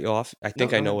not to cut you off. I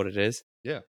think I know what it is.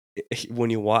 Yeah. When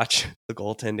you watch the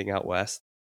goaltending out west,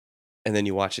 and then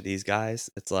you watch these guys,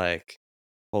 it's like,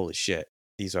 holy shit,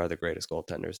 these are the greatest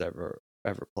goaltenders ever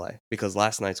play. Because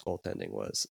last night's goaltending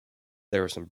there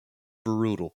was some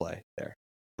brutal play there.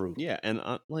 Brutal. Yeah, and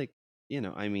I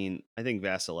mean, I think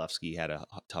Vasilevsky had a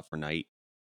tougher night,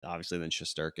 obviously, than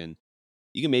Shesterkin.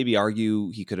 You can maybe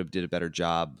argue he could have did a better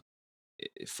job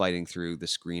fighting through the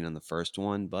screen on the first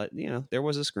one, but there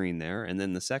was a screen there, and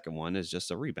then the second one is just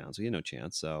a rebound, so he had no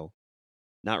chance. So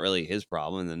not really his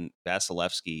problem. And then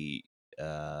Vasilevsky,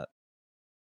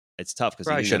 it's tough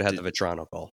because he should have had the Vetrano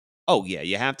goal. Oh yeah,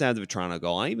 you have to have the Vetrano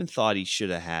goal. I even thought he should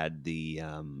have had the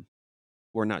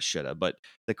or not should have, but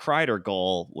the Kreider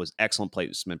goal was excellent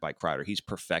placement by Kreider. He's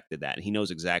perfected that, and he knows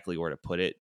exactly where to put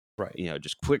it. Right.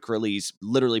 Just quick release,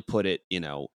 literally put it,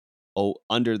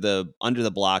 under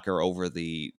the blocker, over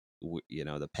the,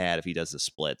 the pad if he does the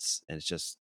splits, and it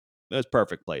was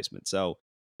perfect placement. So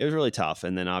it was really tough.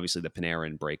 And then obviously the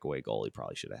Panarin breakaway goal he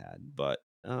probably should have had. But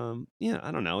I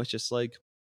don't know. It's just like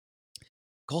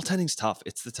goaltending's tough.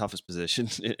 It's the toughest position,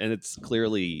 and it's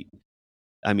clearly.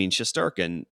 I mean,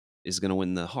 Shesterkin is going to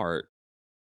win the Hart,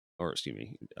 or excuse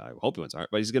me, I hope he wins the Hart,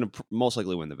 but he's going to most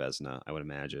likely win the Vezina, I would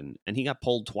imagine. And he got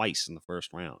pulled twice in the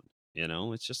first round.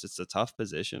 It's a tough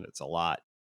position. It's a lot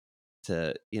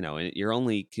to, and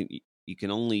you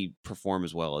can only perform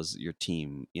as well as your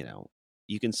team.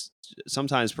 You can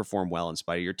sometimes perform well in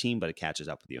spite of your team, but it catches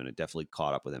up with you. And it definitely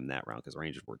caught up with him that round because the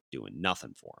Rangers were doing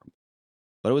nothing for him.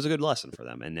 But it was a good lesson for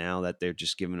them. And now that they're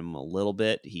just giving him a little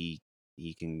bit, he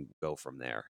can go from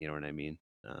there. You know what I mean?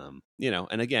 And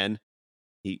again,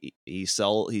 he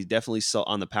definitely sold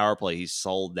on the power play. He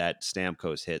sold that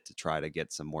Stamkos hit to try to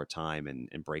get some more time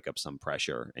and break up some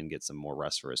pressure and get some more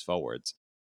rest for his forwards.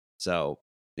 So,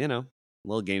 a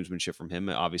little gamesmanship from him.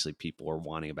 Obviously, people are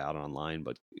wanting about it online,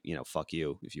 but fuck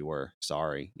you if you were.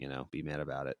 Sorry, be mad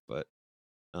about it. But,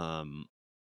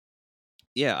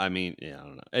 yeah, I mean, I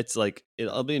don't know. It's like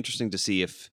it'll be interesting to see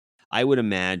if. I would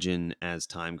imagine as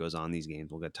time goes on, these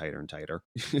games will get tighter and tighter.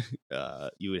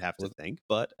 You would have to think,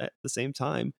 but at the same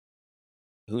time,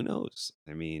 who knows?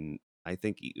 I mean, I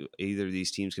think either of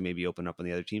these teams can maybe open up on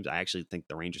the other teams. I actually think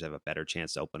the Rangers have a better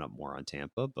chance to open up more on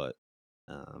Tampa, but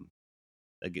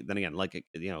then again, like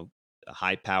a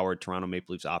high-powered Toronto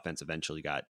Maple Leafs offense eventually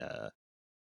got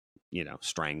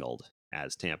strangled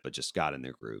as Tampa just got in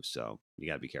their groove. So you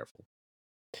got to be careful.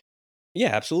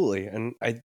 Yeah, absolutely, and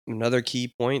another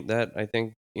key point that I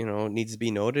think, needs to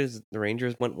be noted is the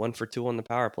Rangers went 1 for 2 on the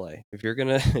power play. If you're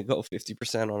going to go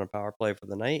 50% on a power play for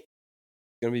the night,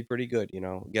 it's going to be pretty good,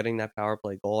 Getting that power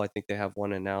play goal, I think they have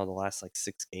one in now the last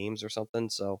 6 games or something.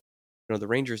 So, the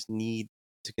Rangers need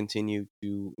to continue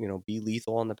to, be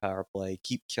lethal on the power play,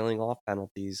 keep killing off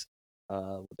penalties.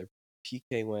 With their PK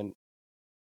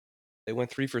they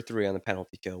went 3 for 3 on the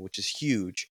penalty kill, which is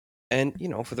huge. And,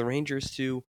 for the Rangers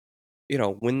to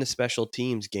win the special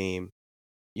teams game,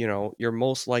 you're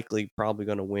most likely probably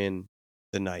going to win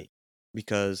the night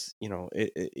because,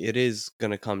 it is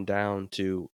going to come down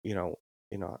to,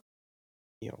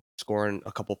 scoring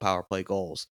a couple power play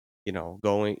goals,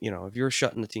 going, if you're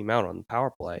shutting the team out on the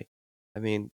power play, I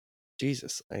mean,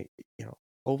 Jesus, 0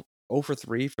 for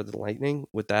 3 for the Lightning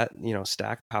with that,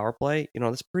 stacked power play,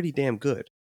 that's pretty damn good.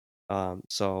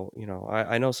 So,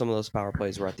 I know some of those power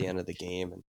plays were at the end of the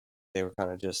game and they were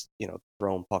kind of just,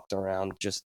 throwing pucks around,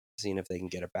 just seeing if they can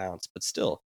get a bounce, but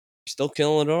still, you're still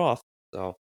killing it off.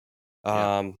 So,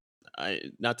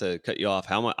 not to cut you off,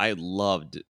 how much I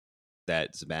loved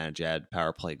that Zibanejad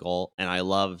power play goal, and I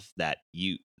love that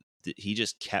he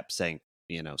just kept saying,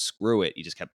 screw it. He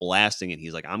just kept blasting it.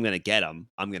 He's like, I'm gonna get him.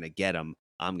 I'm gonna get him.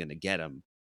 I'm gonna get him.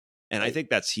 And I think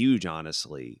that's huge,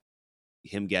 honestly.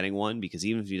 him getting one, because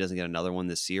even if he doesn't get another one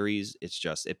this series,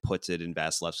 it puts it in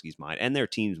Vasilevsky's mind and their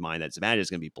team's mind that Zibanejad is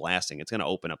going to be blasting. It's going to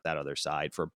open up that other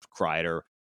side for Kreider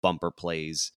bumper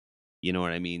plays. You know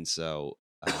what I mean? So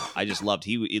I just loved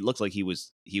it looked like he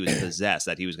was possessed,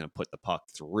 that he was going to put the puck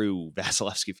through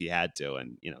Vasilevsky if he had to.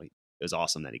 And, it was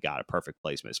awesome that he got a perfect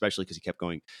placement, especially because he kept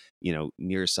going,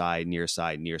 near side, near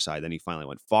side, near side. Then he finally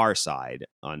went far side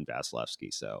on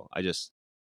Vasilevsky. So I just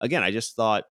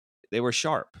thought they were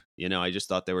sharp. I just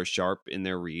thought they were sharp in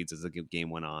their reads as the game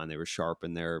went on. They were sharp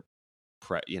in their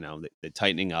the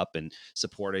tightening up and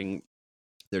supporting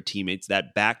their teammates.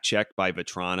 That back check by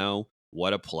Vetrano,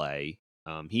 what a play.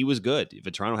 He was good.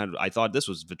 I thought this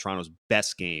was Vetrano's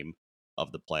best game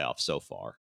of the playoffs so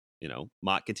far.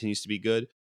 Mott continues to be good.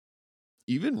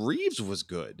 Even Reeves was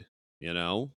good, I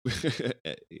mean,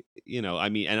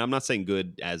 and I'm not saying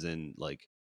good as in like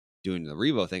doing the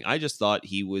Revo thing. I just thought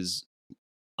he was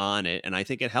on it, and I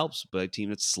think it helps but a team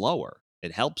that's slower.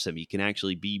 It helps him. He can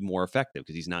actually be more effective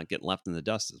because he's not getting left in the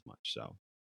dust as much. So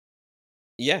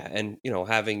yeah, and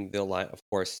having the line, of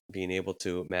course, being able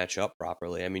to match up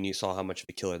properly. I mean, you saw how much of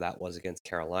a killer that was against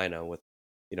Carolina with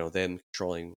them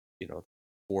controlling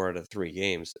 4 out of 3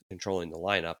 games, controlling the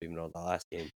lineup, even though the last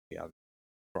game we got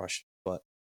crushed. But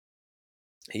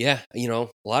yeah, a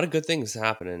lot of good things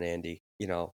happening, Andy.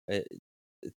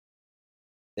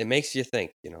 It makes you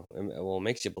think. Well, it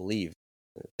makes you believe.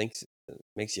 It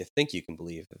makes you think you can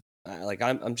believe.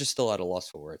 I'm just still at a loss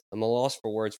for words. I'm a loss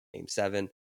for words for Game 7.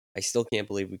 I still can't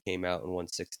believe we came out and won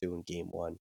 6-2 in Game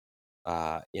 1.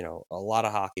 A lot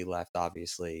of hockey left,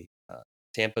 obviously.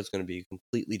 Tampa's going to be a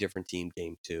completely different team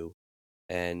Game 2.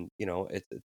 And,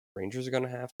 Rangers are going to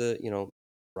have to,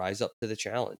 rise up to the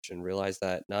challenge and realize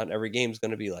that not every game is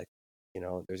going to be like,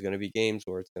 there's going to be games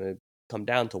where it's going to come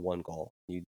down to one goal.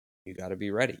 You got to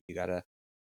be ready. You got to,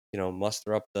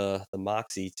 muster up the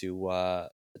moxie to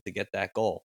get that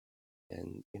goal.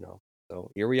 And,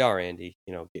 so here we are, Andy.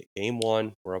 Game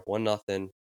 1, we're up 1-0.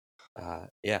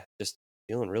 Yeah, just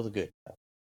feeling really good.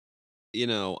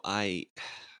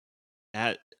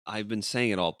 I've been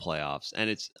saying it all playoffs,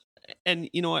 and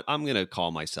you know what? I'm gonna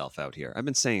call myself out here. I've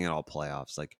been saying it all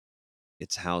playoffs. Like,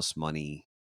 it's house money.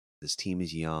 This team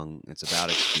is young. It's about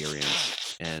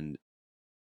experience, and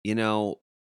I'm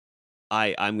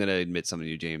gonna admit something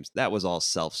to you, James. That was all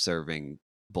self-serving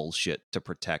bullshit to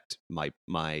protect my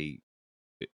my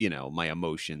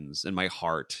emotions and my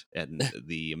heart and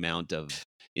the amount of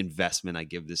investment I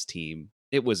give this team.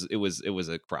 It was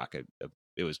a crock of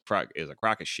a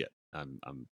crock of shit.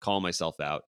 I'm calling myself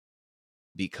out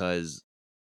because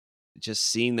just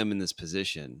seeing them in this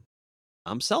position,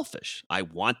 I'm selfish. I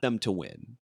want them to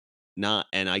win.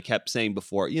 And I kept saying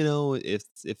before, if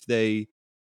they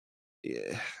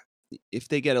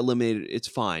get eliminated, it's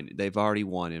fine. They've already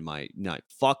won in my night.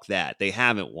 Fuck that. They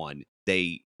haven't won.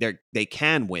 They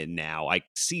can win now. I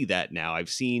see that now. I've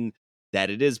seen that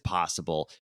it is possible.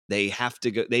 They have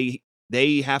to go.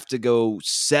 They have to go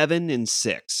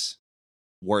 7-6,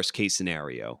 worst case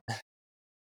scenario,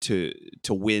 to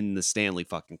win the Stanley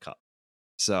fucking Cup.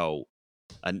 So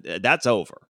that's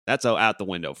over. That's out the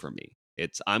window for me.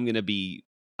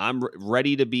 I'm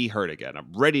ready to be hurt again.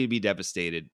 I'm ready to be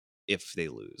devastated if they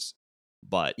lose.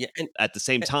 But yeah, and at the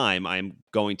same time, I'm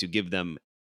going to give them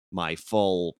my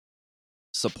full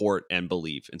support and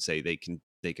belief and say they can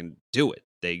do it.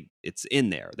 It's in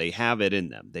there. They have it in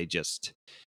them.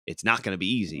 It's not going to be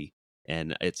easy,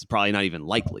 and it's probably not even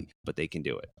likely, but they can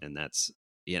do it. And that's,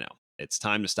 it's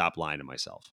time to stop lying to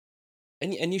myself.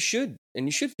 And you should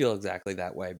feel exactly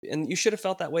that way. And you should have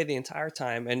felt that way the entire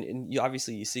time. And you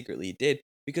obviously you secretly did,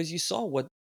 because you saw what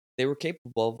they were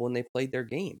capable of when they played their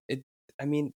game. I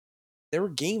mean, there were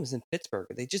games in Pittsburgh.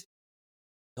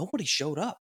 Nobody showed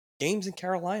up. Games in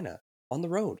Carolina on the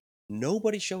road.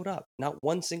 Nobody showed up. Not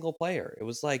one single player. It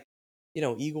was like,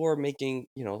 Igor making,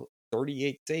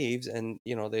 38 saves and,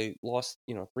 they lost,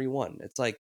 3-1. It's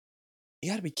like,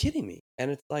 you got to be kidding me.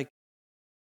 And it's like,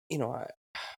 I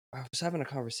was having a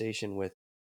conversation with,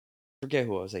 forget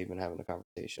who I was even having a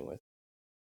conversation with.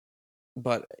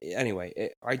 But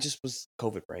anyway, I just was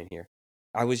COVID brain here.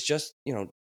 I was just,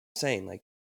 saying like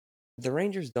the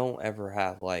Rangers don't ever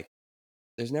have like,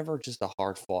 there's never just a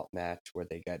hard fought match where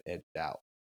they get edged out.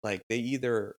 Like they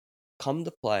either come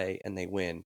to play and they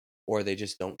win, or they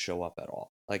just don't show up at all.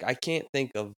 Like I can't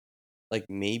think of like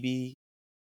I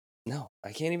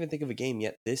can't even think of a game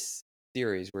yet this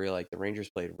series where like the Rangers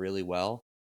played really well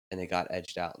and they got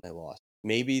edged out and they lost.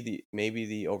 Maybe the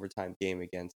overtime game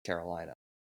against Carolina,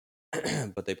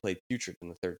 but they played putrid in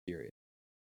the third period.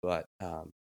 But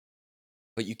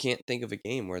you can't think of a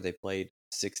game where they played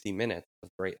 60 minutes of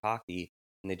great hockey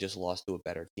and they just lost to a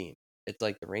better team. It's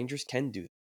like the Rangers can do that.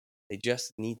 They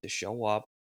just need to show up,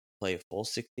 play a full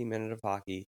 60 minutes of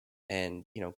hockey, and,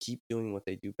 keep doing what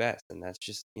they do best. And that's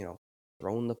just,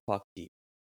 throwing the puck deep,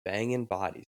 banging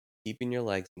bodies, keeping your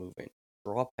legs moving,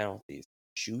 draw penalties,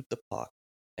 shoot the puck.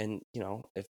 And,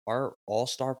 if our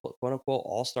all-star, quote unquote,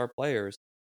 all-star players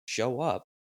show up,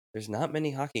 there's not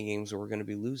many hockey games where we're going to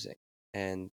be losing.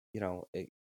 And, I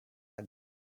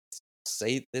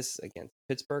say this against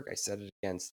Pittsburgh. I said it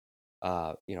against,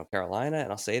 Carolina,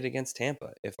 and I'll say it against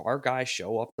Tampa. If our guys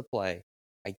show up to play,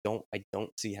 I don't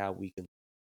see how we can.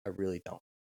 I really don't.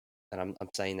 And I'm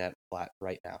saying that flat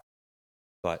right now.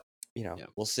 But,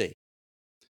 we'll see.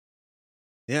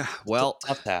 Yeah, well,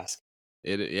 tough task.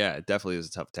 It definitely is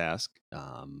a tough task.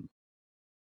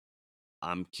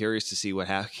 I'm curious to see what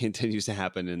continues to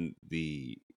happen in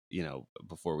the,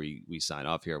 before we sign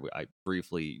off here. I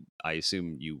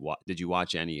assume did you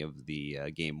watch any of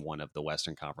the game 1 of the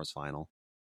Western Conference Final?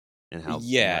 And how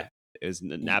Yeah. it was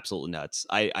absolutely nuts.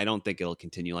 I don't think it'll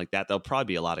continue like that. There'll probably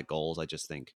be a lot of goals. I just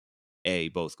think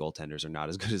both goaltenders are not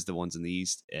as good as the ones in the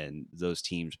East, and those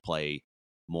teams play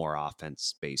more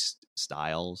offense-based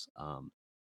styles.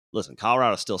 Listen,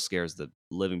 Colorado still scares the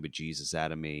living bejesus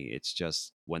out of me. It's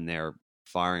just when they're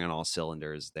firing on all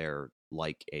cylinders, they're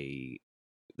like a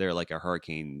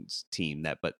Hurricanes team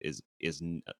that is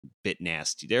a bit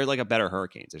nasty. They're like a better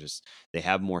Hurricanes. They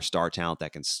have more star talent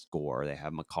that can score. They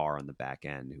have Makar on the back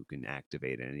end who can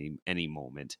activate at any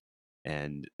moment,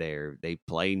 and they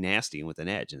play nasty and with an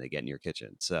edge, and they get in your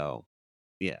kitchen. So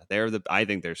yeah, I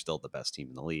think they're still the best team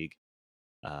in the league.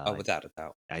 Without a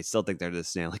doubt. I still think they're the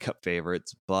Stanley Cup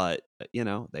favorites, but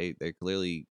they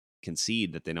clearly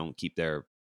concede that they don't keep their,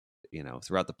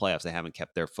 throughout the playoffs, they haven't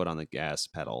kept their foot on the gas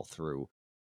pedal through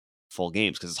full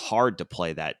games, because it's hard to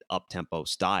play that up-tempo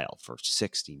style for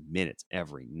 60 minutes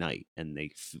every night, and they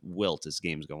wilt as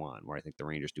games go on, where I think the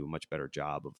Rangers do a much better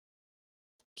job of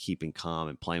keeping calm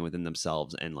and playing within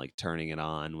themselves and like turning it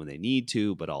on when they need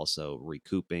to, but also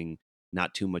recouping,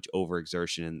 not too much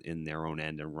overexertion in their own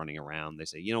end and running around. They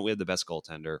say, we have the best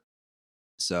goaltender.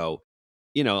 So,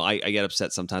 I get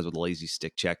upset sometimes with a lazy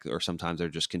stick check, or sometimes they're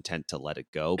just content to let it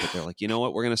go, but they're like, you know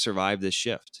what, we're going to survive this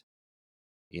shift,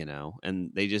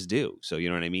 and they just do. So, you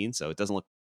know what I mean? So it doesn't look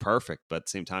perfect, but at the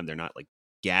same time, they're not like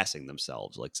gassing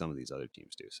themselves like some of these other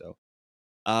teams do. So,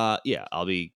 yeah, I'll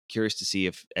be curious to see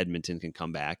if Edmonton can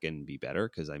come back and be better.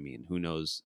 Cause I mean, who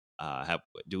knows?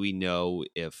 Do we know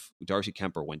if Darcy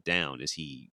Kemper went down? Is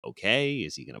he okay?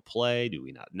 Is he going to play? Do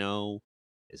we not know?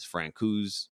 Is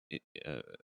Francouz,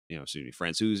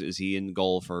 Francouz, is he in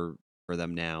goal for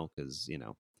them now? Cause, I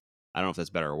don't know if that's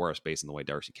better or worse based on the way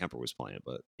Darcy Kemper was playing,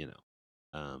 but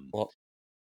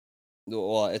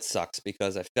Well, it sucks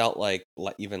because I felt like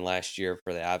even last year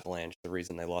for the Avalanche, the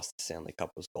reason they lost the Stanley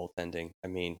Cup was goaltending. I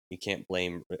mean, you can't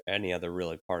blame any other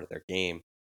really part of their game.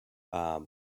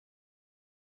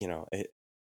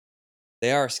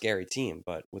 They are a scary team,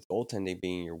 but with goaltending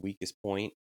being your weakest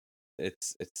point, it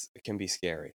can be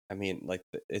scary. I mean, like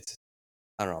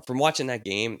I don't know. From watching that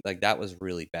game, like that was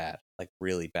really bad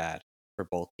for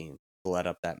both teams to let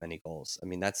up that many goals. I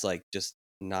mean, that's like just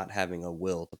not having a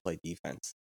will to play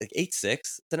defense. Like 8-6,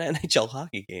 it's an NHL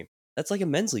hockey game. That's like a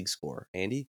men's league score,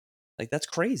 Andy. Like that's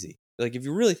crazy. Like if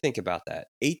you really think about that,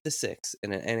 8-6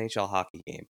 in an NHL hockey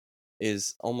game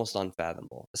is almost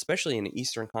unfathomable, especially in an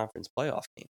Eastern Conference playoff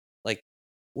game. Like,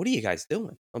 what are you guys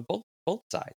doing on both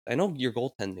sides? I know your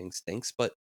goaltending stinks,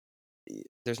 but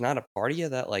there's not a part of you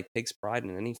that like takes pride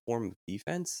in any form of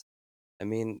defense. I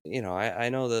mean, I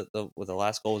know that the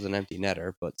last goal was an empty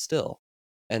netter, but still,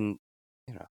 and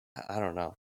I don't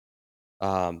know.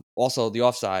 Also, the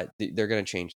offside, they're going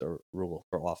to change the rule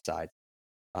for offside.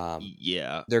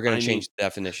 Yeah, they're going to change the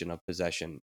definition of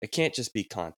possession. It can't just be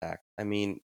contact. I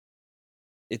mean,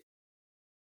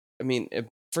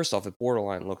 first off, it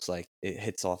borderline looks like it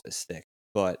hits off his stick,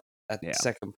 but at the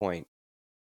second point,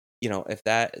 if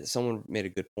someone made a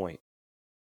good point,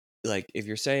 like if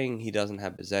you're saying he doesn't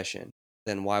have possession,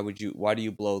 then why do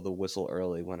you blow the whistle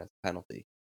early when it's a penalty?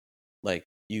 Like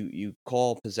you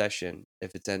call possession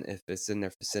if it's in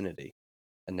their vicinity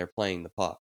and they're playing the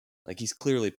puck. Like he's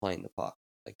clearly playing the puck.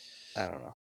 Like I don't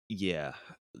know. Yeah,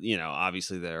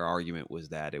 obviously their argument was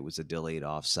that it was a delayed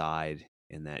offside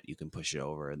and that you can push it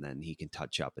over and then he can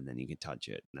touch up and then you can touch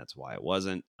it, and that's why it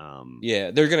wasn't.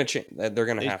 Yeah, they're gonna change. They're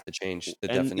gonna have to change the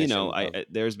definition.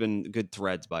 There's been good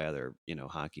threads by other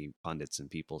hockey pundits and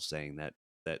people saying that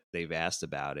they've asked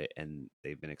about it and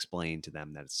they've been explained to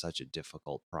them that it's such a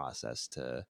difficult process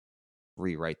to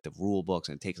rewrite the rule books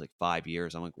and it takes like 5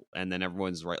 years. I'm like, and then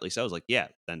everyone's rightly so. I was like, yeah,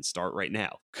 then start right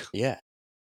now. Yeah.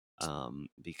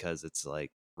 Because it's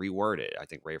like reword it. I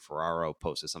think Ray Ferraro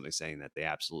posted something saying that they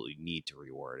absolutely need to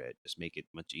reword it. Just make it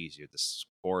much easier. The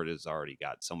sport has already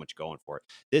got so much going for it.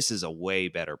 This is a way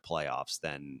better playoffs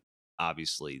than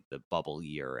obviously the bubble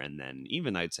year, and then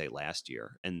even I'd say last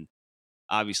year. And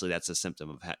obviously that's a symptom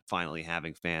of finally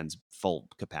having full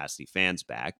capacity fans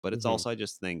back. But it's also, I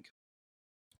just think,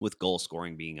 with goal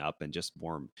scoring being up and just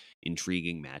more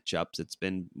intriguing matchups, it's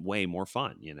been way more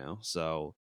fun,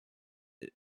 So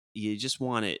you just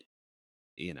want it,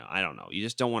 I don't know. You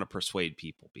just don't want to persuade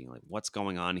people being like, what's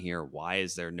going on here? Why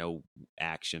is there no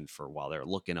action for while they're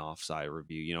looking offside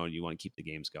review? You want to keep the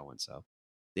games going. So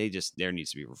there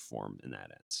needs to be reform in that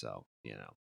end. So,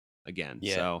 again,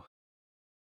 so.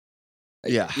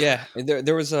 Yeah. Yeah.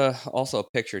 There was also a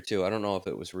picture too. I don't know if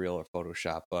it was real or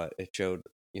Photoshop, but it showed,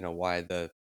 why the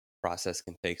process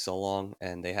can take so long.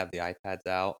 And they have the iPads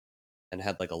out and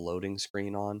had like a loading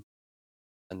screen on.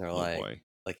 And they're boy.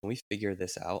 can we figure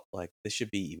this out? Like, this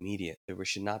should be immediate. We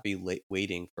should not be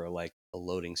waiting for like a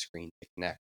loading screen to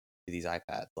connect to these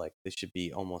iPads. Like, this should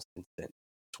be almost instant.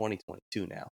 2022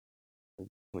 now. Can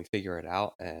we figure it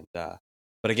out? And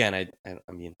but again,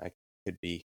 I mean, I could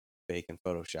be fake in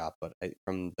Photoshop, but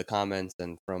from the comments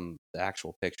and from the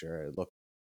actual picture, it looked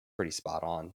pretty spot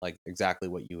on. Like exactly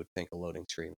what you would think a loading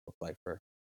screen would look like for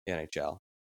the NHL.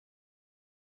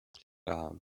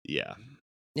 Yeah.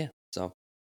 So.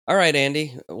 All right,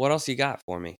 Andy, what else you got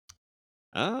for me?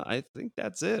 I think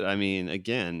that's it. I mean,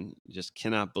 again, just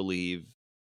cannot believe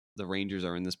the Rangers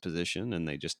are in this position, and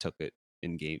they just took it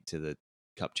in game to the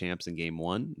Cup champs in game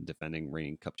 1, defending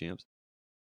reigning Cup champs.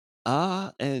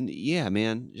 And yeah,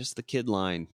 man, just the kid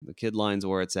line. The kid line's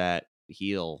where it's at.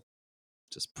 Heel,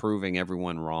 just proving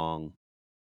everyone wrong.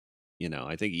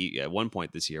 I think at one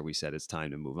point this year we said it's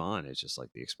time to move on. It's just like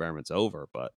the experiment's over,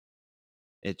 but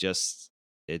it just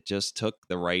took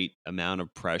the right amount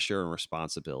of pressure and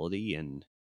responsibility and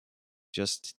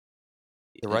just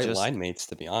the right line mates,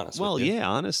 to be honest. Well, yeah,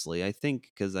 honestly, I think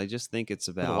because I just think it's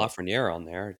about Lafreniere on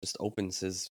there. It just opens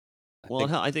his.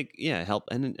 I think help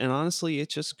and honestly,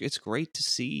 it's great to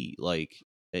see. Like,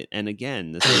 and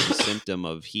again, this is a symptom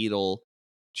of Hedl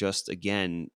just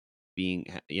again being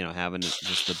having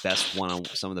just the best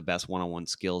some of the best one-on-one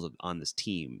skills on this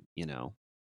team.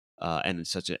 And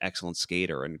such an excellent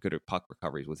skater and good at puck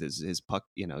recoveries with his puck.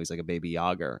 He's like a baby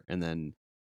Yager. And then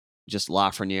just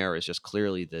Lafreniere is just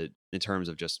clearly in terms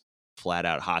of just flat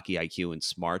out hockey IQ and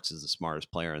smarts, is the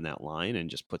smartest player in that line and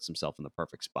just puts himself in the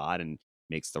perfect spot and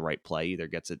makes the right play. Either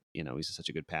gets it, he's such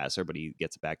a good passer, but he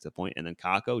gets it back to the point. And then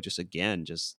Kakko just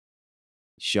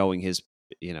showing his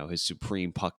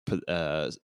supreme puck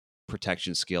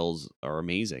protection skills are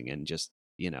amazing. And just,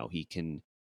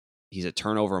 he's a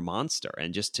turnover monster,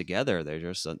 and just together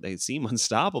they seem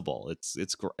unstoppable. It's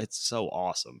so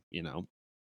awesome,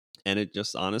 and it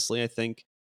just honestly, I think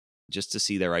just to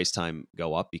see their ice time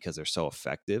go up because they're so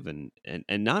effective and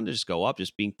not just go up,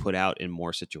 just being put out in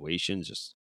more situations,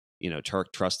 just,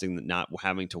 trusting that not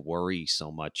having to worry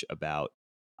so much about,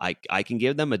 I can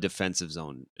give them a defensive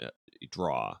zone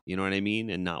draw, you know what I mean?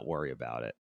 And not worry about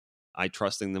it. I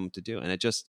trusting them to do. And it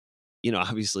just,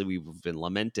 obviously we've been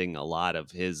lamenting a lot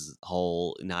of his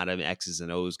whole not an X's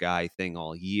and O's guy thing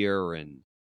all year and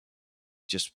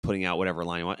just putting out whatever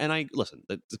line you want. And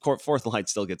the fourth line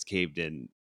still gets caved in,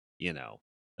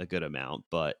 a good amount,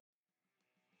 but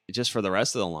just for the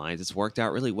rest of the lines, it's worked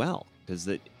out really well because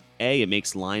it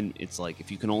makes line, it's like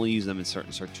if you can only use them in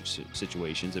certain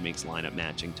situations, it makes lineup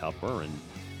matching tougher. And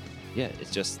yeah,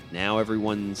 it's just now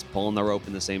everyone's pulling the rope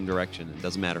in the same direction. It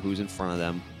doesn't matter who's in front of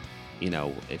them.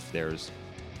 If there's,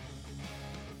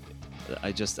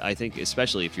 I think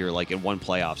especially if you're like in one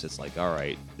playoffs, it's like, all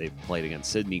right, they've played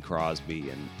against Sidney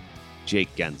Crosby and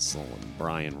Jake Gensel and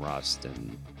Brian Rust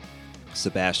and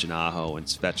Sebastian Aho and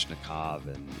Svechnikov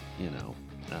and,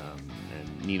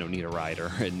 and Nino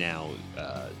Niederreiter and now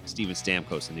Steven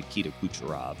Stamkos and Nikita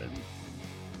Kucherov. And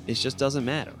it just doesn't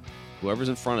matter. Whoever's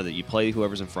in front of it, you play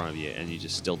whoever's in front of you and you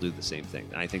just still do the same thing.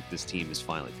 And I think this team has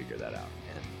finally figured that out.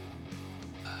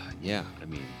 Yeah, I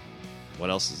mean,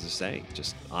 what else is to say?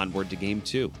 Just onward to game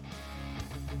 2.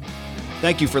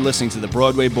 Thank you for listening to the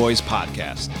Broadway Boys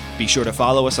podcast. Be sure to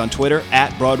follow us on Twitter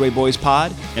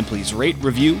 @BroadwayBoysPod, and please rate,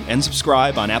 review, and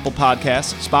subscribe on Apple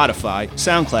Podcasts, Spotify,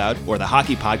 SoundCloud, or the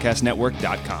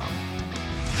HockeyPodcastNetwork.com.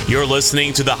 You're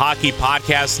listening to the Hockey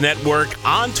Podcast Network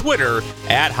on Twitter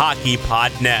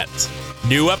 @HockeyPodNet.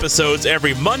 New episodes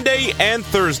every Monday and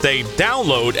Thursday.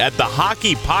 Download at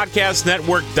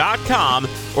thehockeypodcastnetwork.com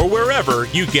or wherever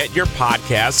you get your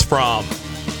podcasts from.